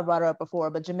I brought her up before,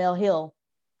 but Jamel Hill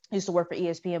used to work for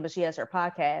ESPN, but she has her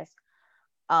podcast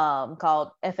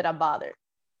called F It I'm Bothered.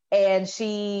 And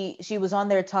she was on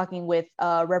there talking with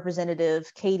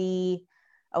Representative Katie.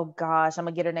 Oh gosh, I'm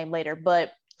gonna get her name later,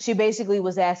 but she basically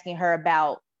was asking her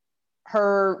about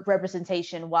her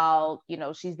representation while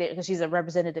she's there because she's a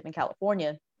representative in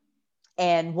California,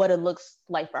 and what it looks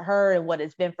like for her and what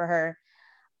it's been for her.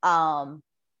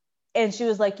 And she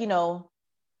was like,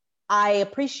 I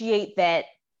appreciate that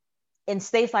in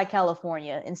states like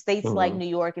California, in states like New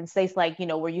York, in states like,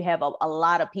 where you have a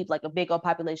lot of people, like a big old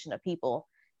population of people,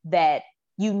 that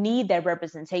you need that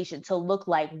representation to look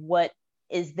like what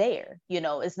is there.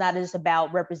 It's not just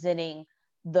about representing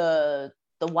the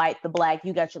white, the black.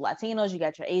 You got your Latinos, you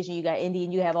got your Asian, you got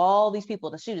Indian, you have all these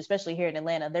people to shoot, especially here in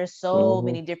Atlanta. There's so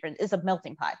many different, it's a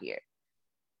melting pot here.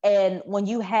 And when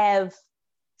you have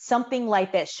something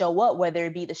like that show up, whether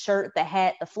it be the shirt, the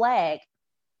hat, the flag,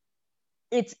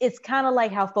 it's kind of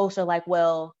like how folks are like,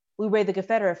 well, we wear the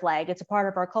Confederate flag. It's a part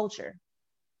of our culture.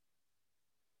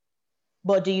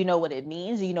 But do you know what it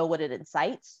means? Do you know what it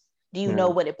incites? Do you know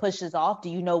what it pushes off? Do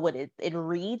you know what it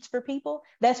reads for people?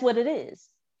 That's what it is.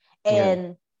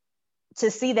 And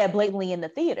to see that blatantly in the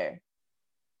theater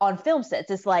on film sets,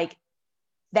 it's like,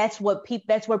 that's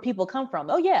where people come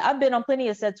from. Oh yeah, I've been on plenty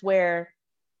of sets where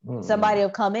somebody will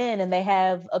come in and they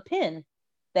have a pin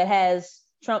that has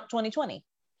Trump 2020.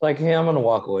 Like, hey, I'm gonna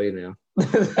walk away now. And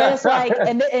it's like,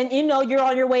 and you're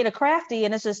on your way to Crafty,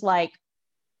 and it's just like,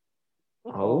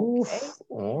 okay.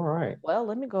 All right. Well,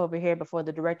 let me go over here before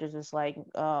the director's just like,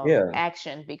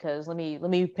 action, because let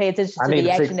me pay attention to the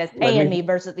action that's paying me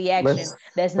versus the action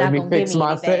that's not gonna give me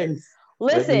anything.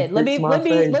 Listen, let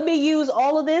me use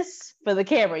all of this for the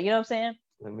camera. You know what I'm saying?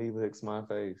 Let me fix my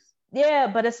face. Yeah,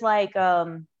 but it's like,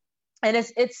 and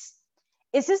it's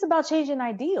just about changing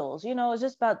ideals. It's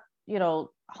just about,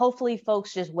 hopefully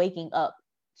folks just waking up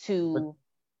to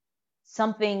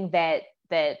something that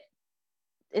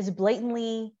is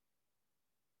blatantly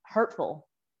hurtful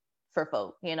for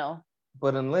folk,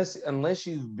 But unless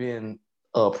you've been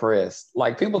oppressed,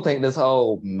 like, people think this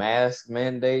whole mask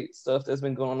mandate stuff that's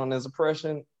been going on is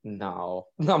oppression. No,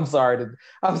 I'm sorry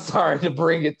to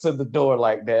bring it to the door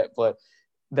like that, but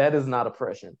that is not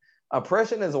oppression.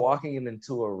 Oppression is walking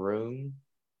into a room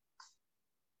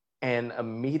and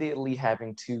immediately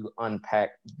having to unpack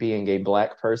being a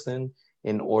Black person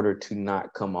in order to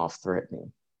not come off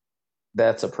threatening.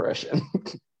 That's oppression.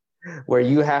 Where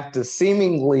you have to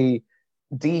seemingly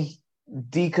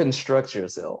deconstruct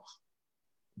yourself.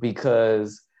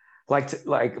 Because,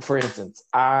 like for instance,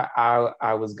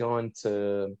 I went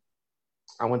to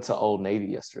Old Navy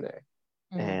yesterday,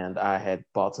 and I had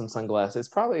bought some sunglasses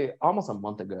probably almost a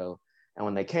month ago. And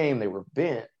when they came, they were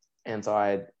bent. And so I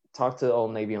had talked to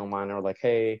Old Navy online. They were like,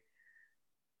 hey,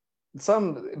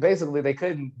 basically they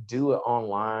couldn't do it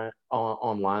online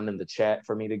in the chat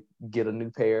for me to get a new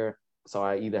pair. So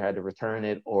I either had to return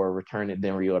it or return it,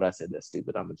 then reorder. I said, that's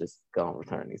stupid. I'm gonna just go and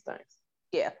return these things.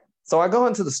 Yeah. So I go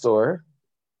into the store,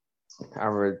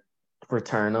 I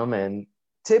return them, and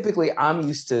typically I'm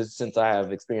used to, since I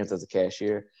have experience as a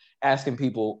cashier, asking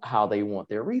people how they want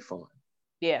their refund.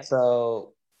 Yeah.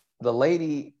 So the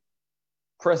lady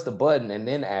pressed the button and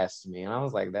then asked me, and I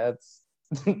was like, that's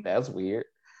weird.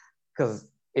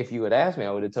 Because if you had asked me,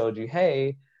 I would have told you,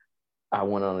 hey, I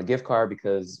went on a gift card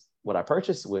because what I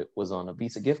purchased was on a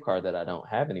Visa gift card that I don't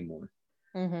have anymore.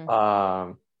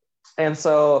 And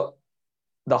so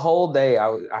the whole day I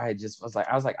was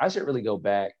like, I should really go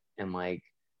back and, like,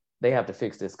 they have to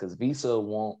fix this because Visa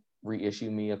won't reissue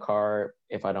me a card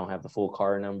if I don't have the full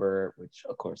card number, which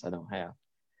of course I don't have.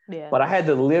 Yeah. But I had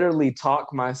to literally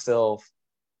talk myself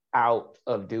out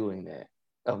of doing that,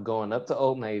 of going up to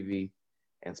Old Navy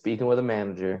and speaking with a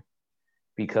manager,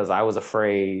 because I was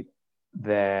afraid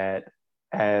that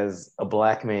as a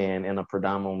Black man in a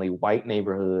predominantly white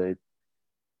neighborhood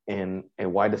in a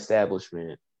white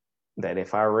establishment, that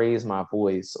if I raised my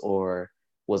voice or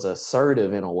was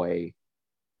assertive in a way,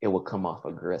 it would come off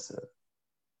aggressive.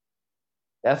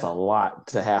 That's a lot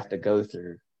to have to go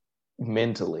through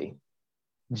mentally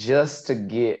just to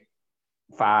get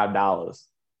 $5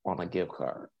 on a gift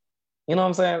card. You know what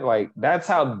I'm saying? Like, that's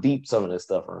how deep some of this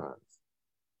stuff runs.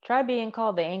 Try being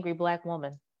called the angry Black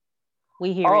woman.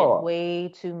 We hear it way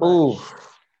too much. Ooh.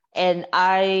 And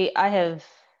I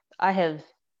have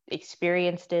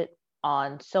experienced it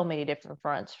on so many different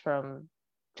fronts, from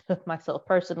myself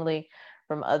personally,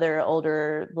 from other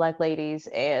older Black ladies,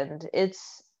 and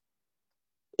it's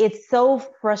so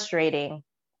frustrating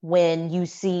when you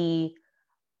see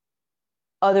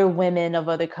other women of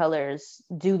other colors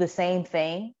do the same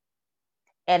thing,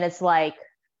 and it's like,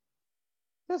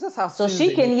 This is how so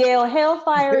she can yell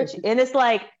hellfire at you. And it's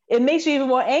like, it makes you even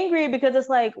more angry because it's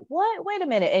like, what? Wait a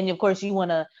minute. And of course you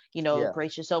want to,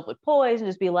 brace yourself with poise and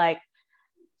just be like,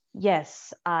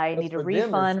 yes, I need a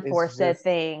refund for said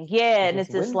thing. Yeah. And it's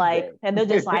just like, and they're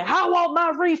just like, I want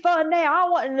my refund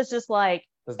now. And it's just like,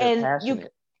 and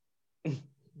passionate.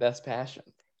 That's passion.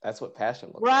 That's what passion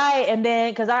looks like. Right. And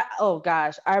then,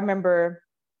 I remember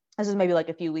this is maybe like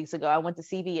a few weeks ago. I went to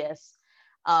CVS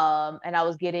and I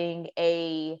was getting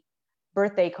a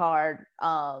birthday card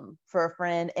for a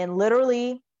friend. And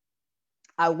literally,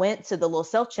 I went to the little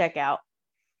self-checkout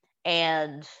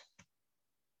and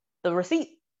the receipt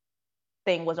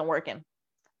thing wasn't working.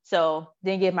 So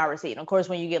didn't get my receipt. And of course,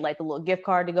 when you get like the little gift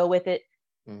card to go with it,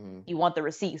 you want the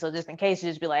receipt. So just in case, you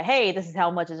just be like, hey, this is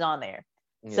how much is on there.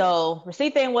 Yeah. So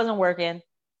receipt thing wasn't working.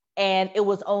 And it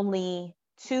was only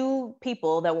 2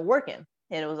 people that were working.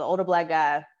 And it was an older black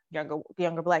guy,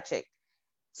 younger black chick.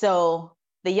 So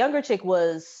the younger chick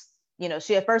was, she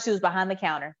was behind the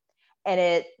counter.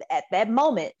 And at that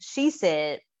moment, she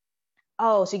said,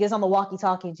 she gets on the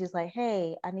walkie-talkie and she's like,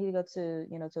 hey, I need to go to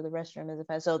the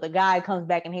restroom. So the guy comes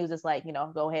back and he was just like,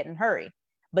 go ahead and hurry.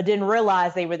 But didn't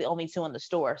realize they were the only 2 in the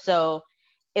store. So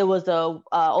it was the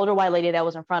older white lady that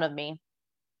was in front of me.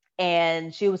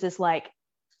 And she was just like,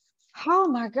 oh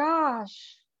my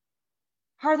gosh,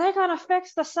 are they going to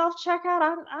fix the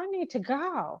self-checkout? I need to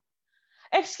go.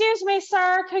 Excuse me,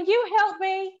 sir, can you help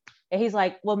me? And he's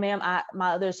like, well, ma'am,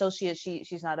 my other associate,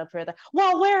 she's not up here.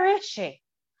 Well, where is she?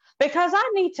 Because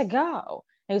I need to go.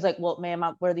 And he's like, well, ma'am,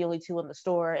 we're the only 2 in the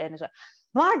store. And it's like,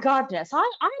 my goodness, I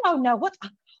don't know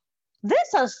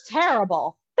this is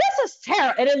terrible. This is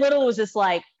terrible. And it literally was just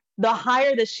like, the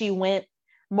higher that she went,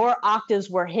 more octaves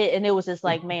were hit. And it was just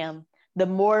like, ma'am, the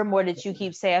more and more that you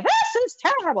keep saying, this is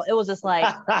terrible. It was just like,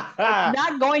 it's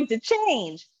not going to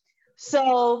change.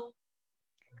 So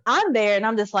I'm there and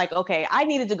I'm just like, okay, I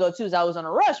needed to go too, as I was on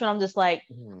a rush, but I'm just like,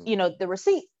 the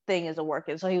receipt thing isn't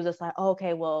working. So he was just like, oh,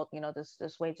 okay, well,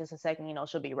 just wait just a second,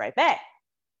 she'll be right back.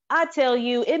 I tell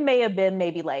you, it may have been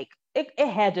maybe like, it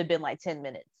had to have been like 10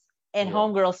 minutes. And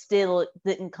homegirl still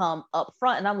didn't come up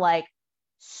front. And I'm like,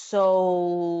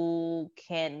 so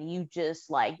can you just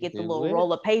like get the little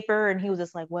roll of paper? And he was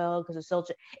just like, well, because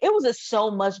it was just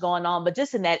so much going on. But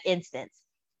just in that instance,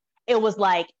 it was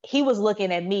like, he was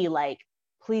looking at me like,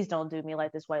 please don't do me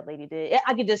like this white lady did.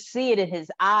 I could just see it in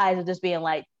his eyes of just being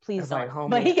like, please don't. Like,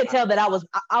 but he could tell that I was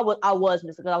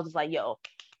missing, because I was just like, yo,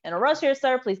 in a rush here,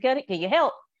 sir, please can you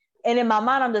help? And in my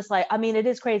mind, I'm just like, I mean, it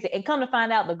is crazy. And come to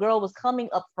find out, the girl was coming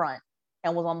up front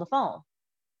and was on the phone.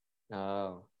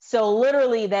 Oh. So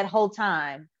literally that whole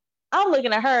time, I'm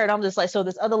looking at her and I'm just like, so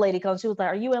this other lady comes, she was like,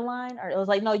 are you in line? Or it was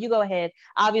like, no, you go ahead.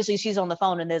 Obviously she's on the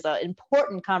phone and there's an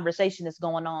important conversation that's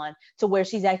going on to where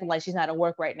she's acting like she's not at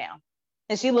work right now.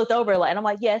 And she looked over and I'm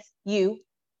like, yes, you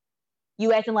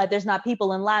acting like there's not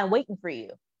people in line waiting for you.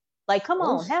 Like, come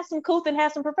on, have some couth and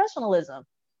have some professionalism.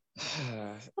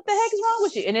 What the heck is wrong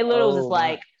with you? And it literally was just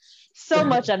like so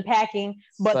much unpacking.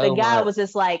 But so the guy was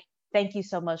just like, thank you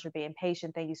so much for being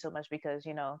patient. Thank you so much because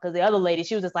the other lady,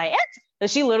 she was just like,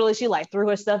 she like threw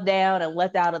her stuff down and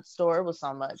left out of the store. It was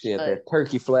so much. Yeah, that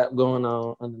turkey flap going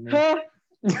on underneath.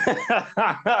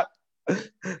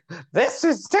 This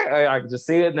is terrible. I can just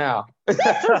see it now. This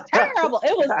is terrible.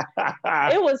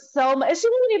 It was so much. She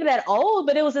wasn't even that old,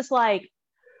 but it was just like,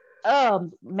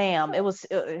 ma'am, it was,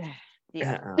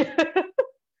 yeah.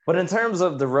 But in terms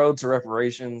of the road to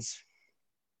reparations,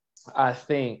 I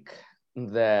think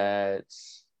that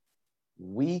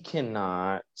we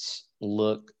cannot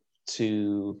look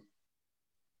to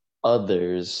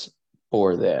others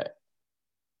for that.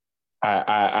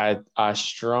 I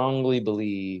strongly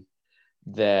believe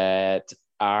that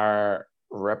our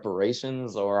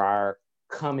reparations, or our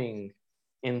coming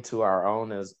into our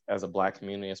own as a Black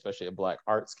community, especially a Black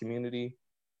arts community,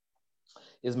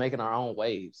 is making our own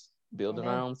waves, building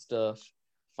our own stuff,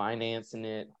 financing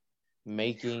it,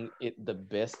 making it the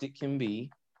best it can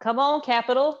be. Come on,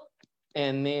 capital.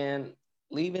 And then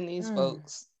leaving these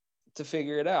folks to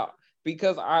figure it out,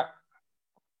 because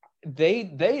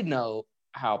they know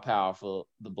how powerful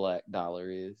the Black dollar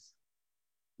is,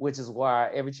 which is why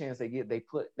every chance they get,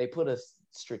 they put us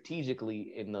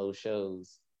strategically in those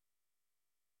shows.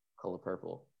 Color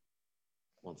Purple,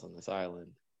 Once on This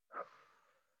Island,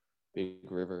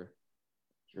 Big River,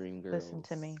 Dreamgirls. Listen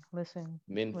to me. Listen.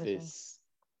 Memphis.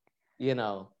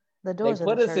 Listen. The doors they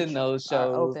put us in those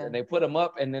shows and they put them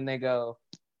up and then they go,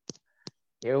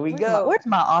 here we go. Where's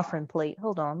my offering plate?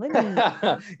 Hold on. Let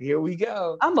me. Here we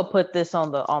go. I'm gonna put this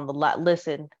on the lot.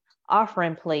 Listen,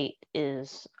 offering plate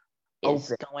is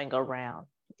going around.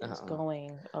 It's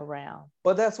going around.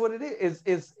 But that's what it is.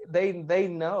 It's they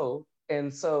know.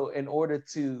 And so in order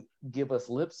to give us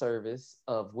lip service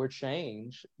of we're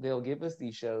changed, they'll give us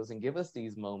these shows and give us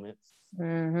these moments.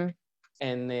 Mm-hmm.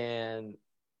 And then,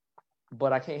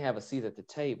 but I can't have a seat at the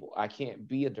table. I can't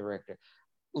be a director.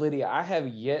 Lydia, I have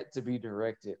yet to be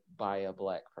directed by a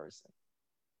Black person.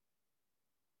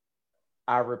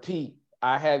 I repeat,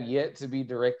 I have yet to be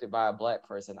directed by a Black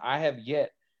person. I have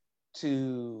yet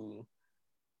to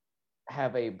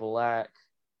have a Black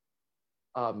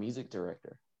music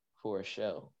director for a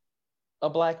show, a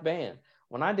Black band.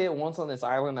 When I did Once on This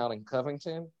Island out in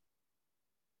Covington,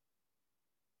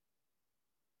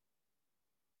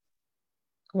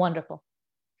 wonderful.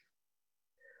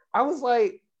 I was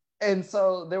like, and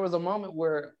so there was a moment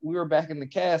where we were back in the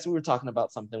cast, we were talking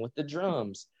about something with the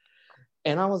drums,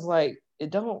 and I was like,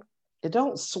 it don't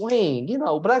swing, you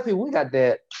know. Black people, we got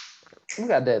that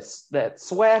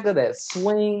swagger, that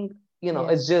swing, you know.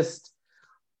 Yeah.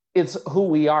 It's who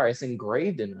we are. It's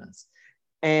engraved in us,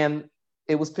 and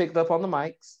it was picked up on the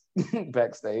mics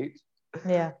backstage.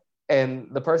 Yeah, and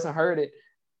the person heard it.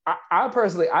 I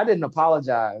personally, I didn't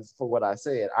apologize for what I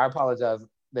said. I apologize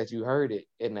that you heard it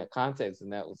in that context,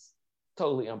 and that was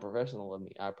totally unprofessional of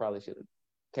me. I probably should have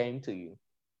came to you.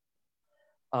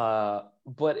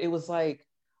 But it was like,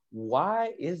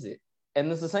 why is it?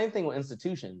 And it's the same thing with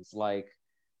institutions like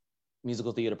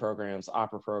musical theater programs,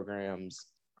 opera programs.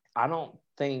 I don't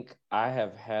think I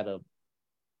have had a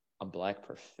Black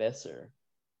professor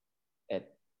at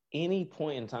any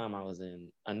point in time I was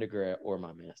in undergrad or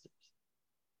my master's.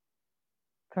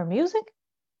 For music?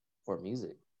 For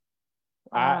music.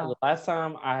 Wow. The last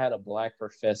time I had a Black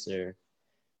professor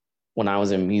when I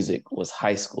was in music was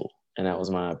high school, and that was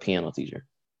my piano teacher.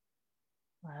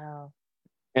 Wow.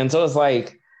 And so it's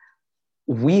like,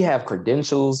 we have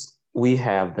credentials, we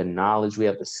have the knowledge, we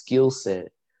have the skill set,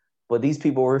 but these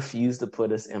people refuse to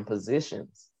put us in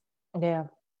positions. Yeah.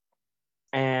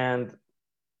 And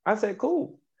I said,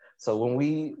 cool. So when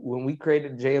we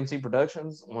created JMT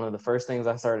Productions, one of the first things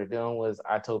I started doing was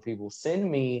I told people,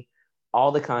 send me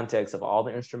all the context of all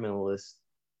the instrumentalists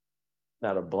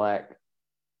that are Black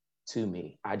to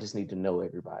me. I just need to know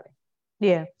everybody.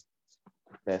 Yeah.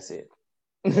 That's it.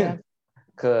 Yeah.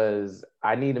 Because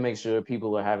I need to make sure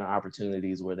people are having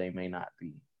opportunities where they may not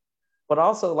be. But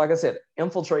also, like I said,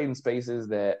 infiltrating spaces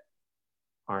that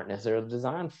aren't necessarily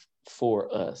designed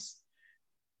for us.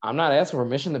 I'm not asking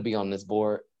permission to be on this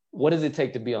board. What does it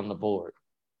take to be on the board?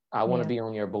 I want to be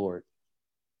on your board.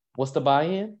 What's the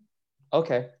buy-in?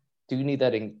 Okay. Do you need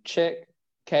that in check,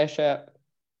 Cash App,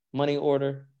 money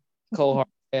order, cold hard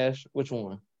cash? Which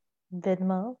one?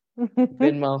 Venmo.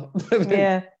 Venmo.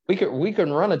 Yeah. We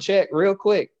can run a check real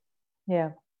quick.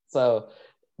 Yeah. So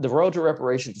the road to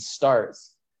reparations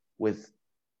starts with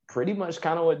pretty much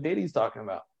kind of what Diddy's talking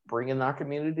about, bringing our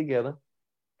community together.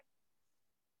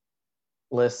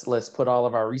 Let's put all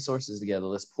of our resources together.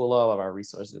 Let's pull all of our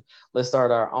resources. Let's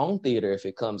start our own theater if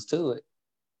it comes to it.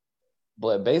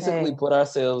 But basically put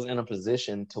ourselves in a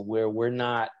position to where we're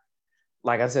not,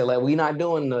 like I said, like we're not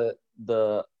doing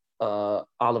the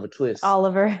Oliver Twist.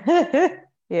 Oliver.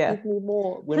 Yeah.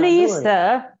 Please,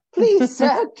 sir. Please,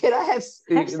 sir. Can I have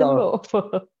some more?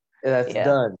 That's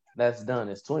done. That's done.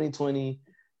 It's 2020.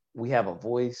 We have a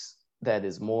voice that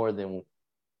is more than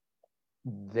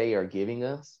they are giving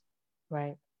us.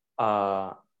 Right.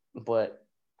 But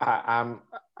I'm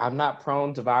not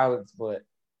prone to violence, but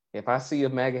if I see a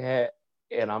MAGA hat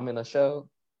and I'm in a show,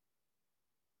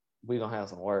 we're gonna have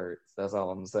some words. That's all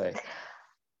I'm gonna say.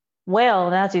 Well,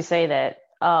 now that you say that,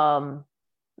 on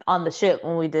the ship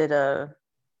when we did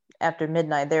After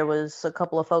Midnight, there was a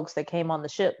couple of folks that came on the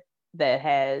ship that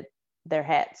had their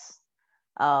hats.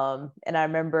 And I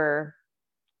remember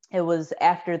it was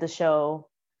after the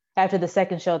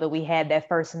second show that we had that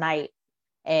first night.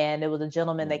 And it was a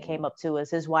gentleman that came up to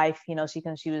us. His wife, she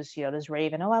was, just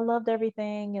raving. Oh, I loved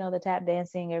everything. The tap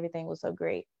dancing, everything was so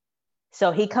great.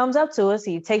 So he comes up to us.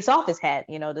 He takes off his hat,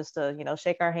 just to,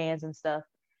 shake our hands and stuff.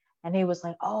 And he was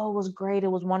like, oh, it was great.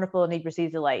 It was wonderful. And he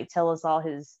proceeds to tell us all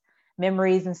his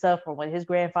memories and stuff from when his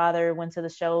grandfather went to the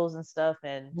shows and stuff,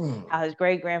 and how his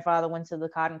great grandfather went to the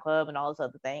Cotton Club and all this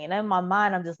other thing. And in my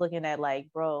mind, I'm just looking at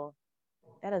bro,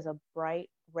 that is a bright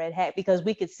red hat, because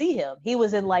we could see him. He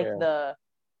was in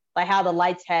how the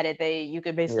lights had it. You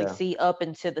could basically see up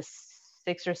into the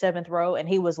 6th or 7th row, and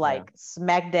he was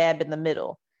smack dab in the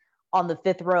middle on the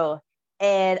 5th row.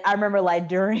 And I remember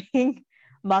during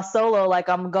my solo,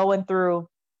 I'm going through,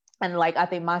 and I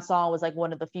think my song was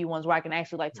one of the few ones where I can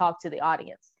actually talk to the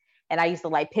audience. And I used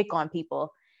to pick on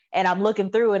people, and I'm looking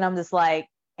through and I'm just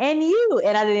and you,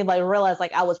 and I didn't even realize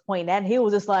I was pointing at him. He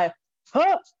was just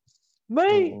huh,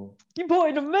 me, you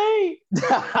pointing to me.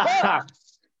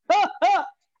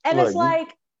 And Look, it's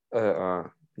like,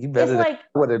 you better it's like,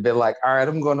 would have been like, all right,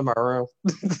 I'm going to my room.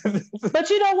 but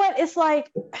you know what? It's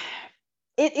like,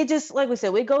 it just, like we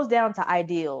said, it goes down to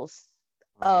ideals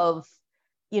of,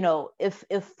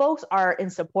 if folks are in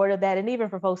support of that, and even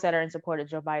for folks that are in support of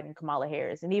Joe Biden, Kamala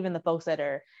Harris, and even the folks that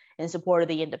are in support of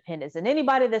the independents, and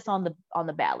anybody that's on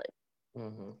the ballot,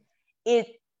 it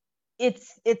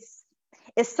it's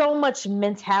so much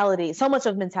mentality,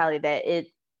 that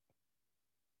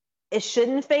it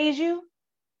shouldn't phase you,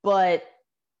 but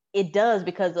it does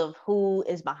because of who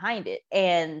is behind it.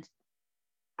 And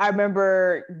I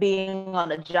remember being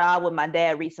on a job with my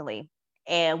dad recently,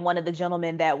 and one of the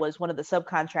gentlemen that was one of the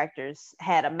subcontractors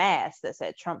had a mask that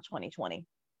said Trump 2020.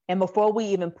 And before we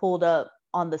even pulled up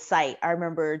on the site, I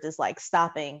remember just like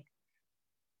stopping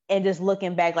and just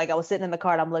looking back, like I was sitting in the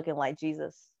car and I'm looking like,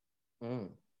 Jesus,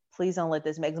 please don't let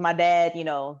this make, 'cause my dad,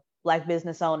 Black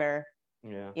business owner,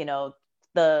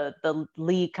 the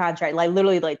lead contract, like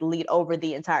literally like lead over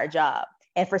the entire job.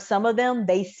 And for some of them,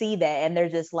 they see that and they're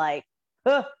just like,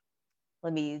 huh,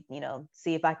 let me,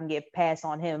 see if I can get past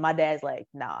on him. My dad's like,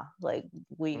 nah, like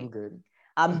I'm good.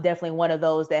 I'm definitely one of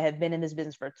those that have been in this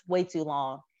business for way too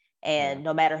long. And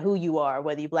no matter who you are,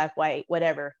 whether you're Black, white,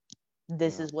 whatever,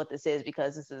 this is what this is,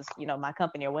 because this is, my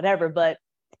company or whatever. But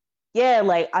yeah,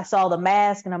 like I saw the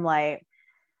mask and I'm like,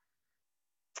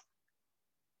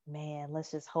 man,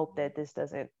 let's just hope that this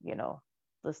doesn't,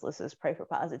 let's just pray for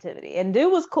positivity. And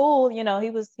dude was cool,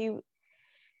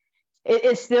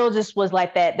 it still just was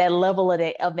like that level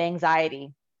of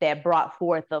anxiety that brought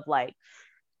forth of like,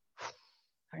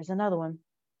 there's another one.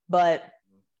 But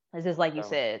it's just like you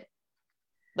said,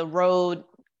 the road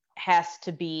has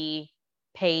to be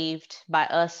paved by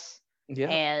us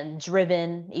and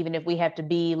driven, even if we have to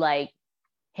be like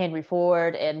Henry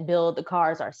Ford and build the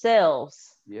cars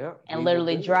ourselves and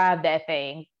literally drive that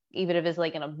thing, even if it's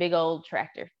like in a big old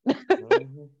tractor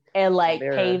and like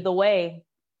pave the way.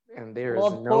 And there is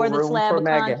no pour the slab of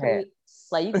concrete.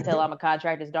 Like you can tell I'm a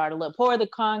contractor's daughter. Look, pour the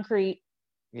concrete.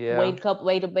 Wait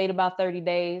about 30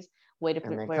 days. Wait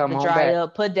for it to dry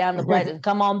up. Put down the black and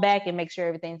come on back and make sure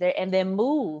everything's there, and then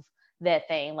move that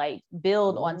thing. Like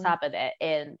build on top of that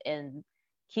and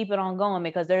keep it on going,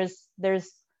 because there's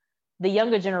the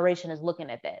younger generation is looking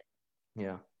at that.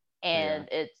 Yeah. And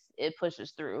it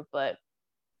pushes through, but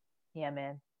yeah,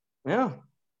 man. Yeah.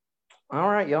 All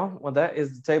right, y'all. Well, that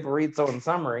is the table read. So in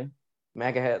summary,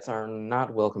 MAGA hats are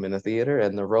not welcome in the theater,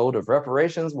 and the road of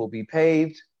reparations will be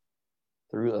paved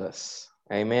through us.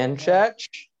 Amen,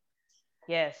 church?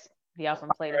 Yes. The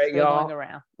album plate is still going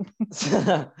around.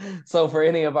 So for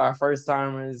any of our first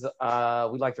timers,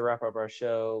 we like to wrap up our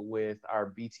show with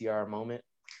our BTR moment.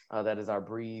 That is our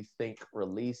breathe, think,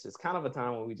 release. It's kind of a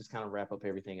time where we just kind of wrap up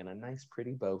everything in a nice,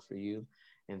 pretty bow for you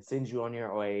and send you on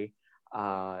your way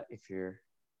if you're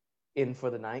in for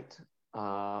the night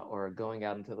or going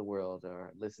out into the world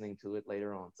or listening to it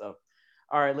later on. So,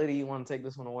 all right, Lydia, you want to take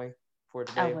this one away for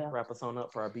today? Wrap us on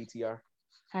up for our BTR.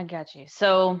 I got you.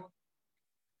 So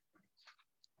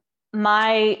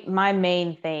my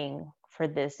main thing for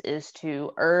this is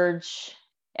to urge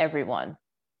everyone,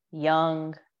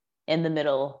 young, in the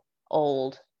middle,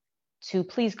 old, to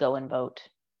please go and vote,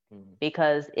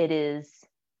 because it is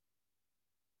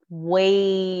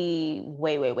way,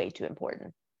 way, way, way too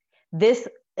important. This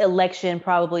election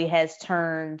probably has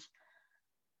turned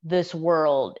this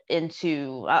world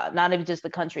into, not even just the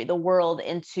country, the world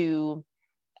into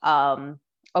a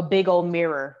big old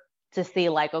mirror to see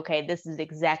like, okay, this is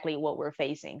exactly what we're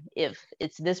facing. If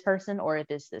it's this person or if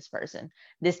it's this person,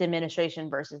 this administration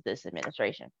versus this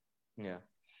administration. Yeah.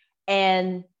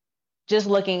 And just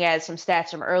looking at some stats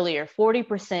from earlier,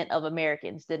 40% of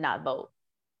Americans did not vote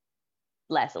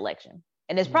last election.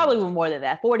 And it's probably more than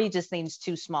that. 40 just seems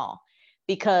too small,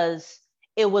 because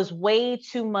it was way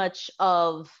too much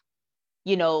of,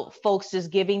 folks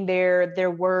just giving their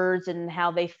words and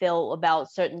how they felt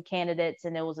about certain candidates.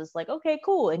 And it was just like, okay,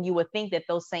 cool. And you would think that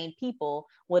those same people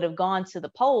would have gone to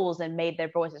the polls and made their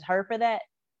voices heard for that.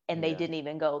 And they didn't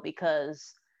even go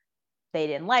because they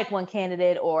didn't like one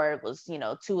candidate, or it was,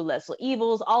 two lesser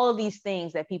evils, all of these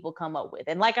things that people come up with.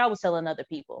 And like I was telling other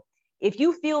people, if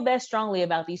you feel that strongly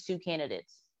about these two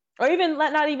candidates, or even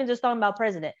not even just talking about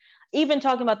president, even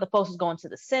talking about the folks who's going to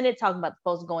the Senate, talking about the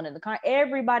folks going in the Congress,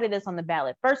 everybody that's on the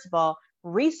ballot, first of all,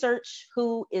 research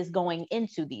who is going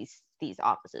into these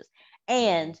offices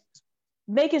and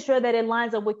making sure that it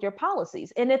lines up with your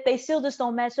policies. And if they still just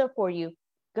don't match up for you,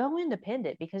 go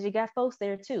independent, because you got folks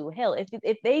there too. Hell,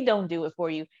 if they don't do it for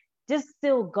you, just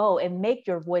still go and make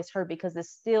your voice heard, because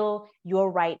it's still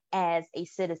your right as a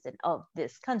citizen of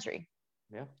this country.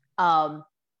 Yeah.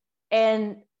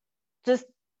 And just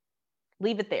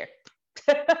leave it there.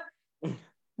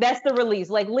 That's the release.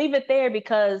 Like, leave it there,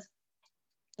 because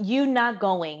you not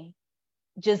going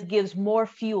just gives more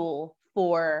fuel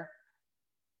for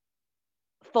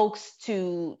folks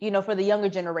to, for the younger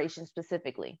generation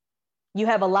specifically. You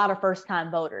have a lot of first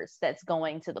time voters that's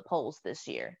going to the polls this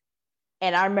year.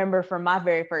 And I remember from my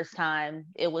very first time,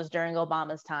 it was during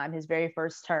Obama's time, his very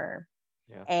first term.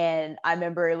 Yeah. And I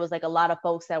remember it was like a lot of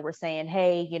folks that were saying,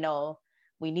 hey,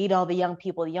 we need all the young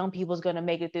people. The young people's going to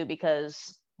make it through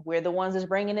because we're the ones that's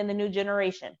bringing in the new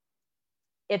generation.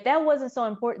 If that wasn't so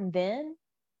important then,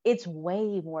 it's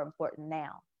way more important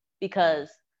now. Because,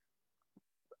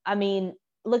 I mean,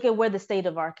 look at where the state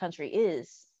of our country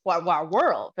is, or our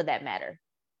world for that matter.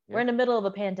 Yeah. We're in the middle of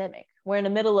a pandemic. We're in the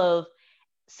middle of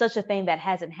such a thing that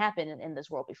hasn't happened in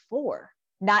this world before,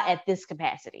 not at this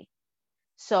capacity.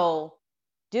 So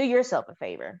do yourself a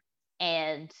favor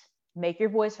and make your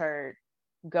voice heard.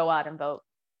 Go out and vote.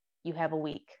 You have a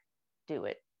week. Do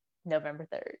it. November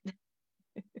 3rd.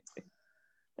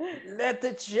 Let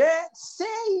the chat say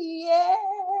yeah.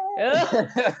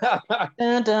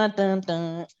 Dun, dun, dun,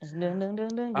 dun. Dun, dun, dun,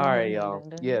 dun, All right, dun, y'all. dun,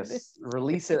 dun, Yes,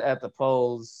 release it at the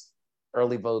polls.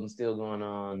 Early voting still going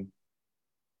on.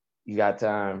 You got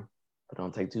time, but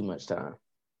don't take too much time.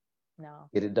 No.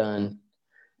 Get it done.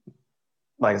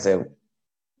 Like I said,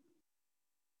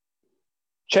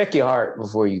 check your heart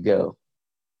before you go.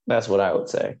 That's what I would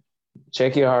say.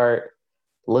 Check your heart.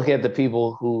 Look at the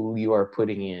people who you are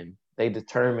putting in. They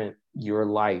determine your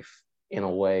life in a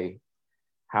way,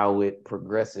 how it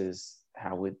progresses,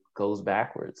 how it goes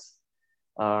backwards.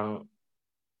 And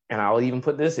I'll even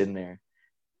put this in there.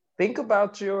 Think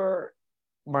about your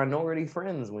minority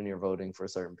friends when you're voting for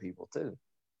certain people too,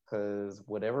 because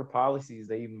whatever policies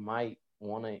they might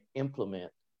want to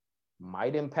implement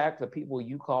might impact the people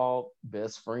you call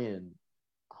best friend,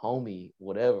 homie,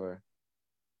 whatever.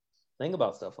 Think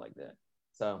about stuff like that.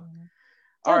 So,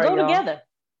 all right, go together.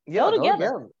 Yeah, go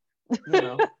together.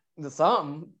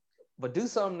 Something, but do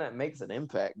something that makes an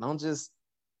impact. Don't just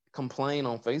complain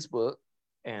on Facebook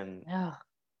and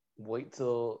wait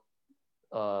till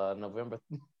November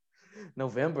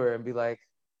and be like,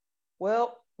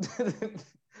 well,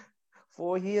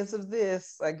 4 years of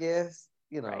this, I guess,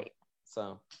 Right.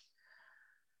 So,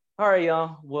 all right,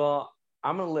 y'all. Well,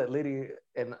 I'm gonna let Lydia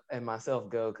and myself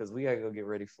go because we gotta go get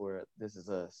ready for it. This Is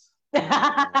Us.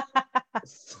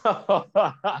 So,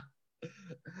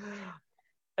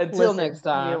 until next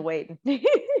time. You're waiting.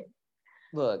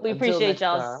 Look, we appreciate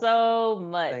y'all so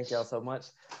much. Thank y'all so much.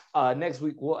 Next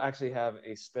week we'll actually have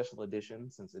a special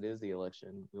edition since it is the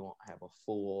election. We won't have a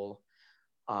full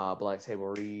Black Table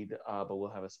Read, but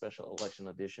we'll have a special election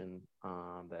edition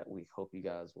that we hope you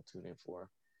guys will tune in for.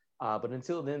 But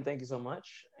until then, thank you so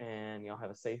much, and y'all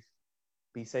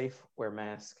be safe, wear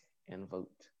mask, and vote.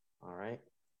 All right.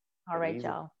 All right,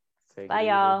 y'all. Take Bye,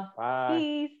 y'all. Bye.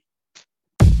 Peace.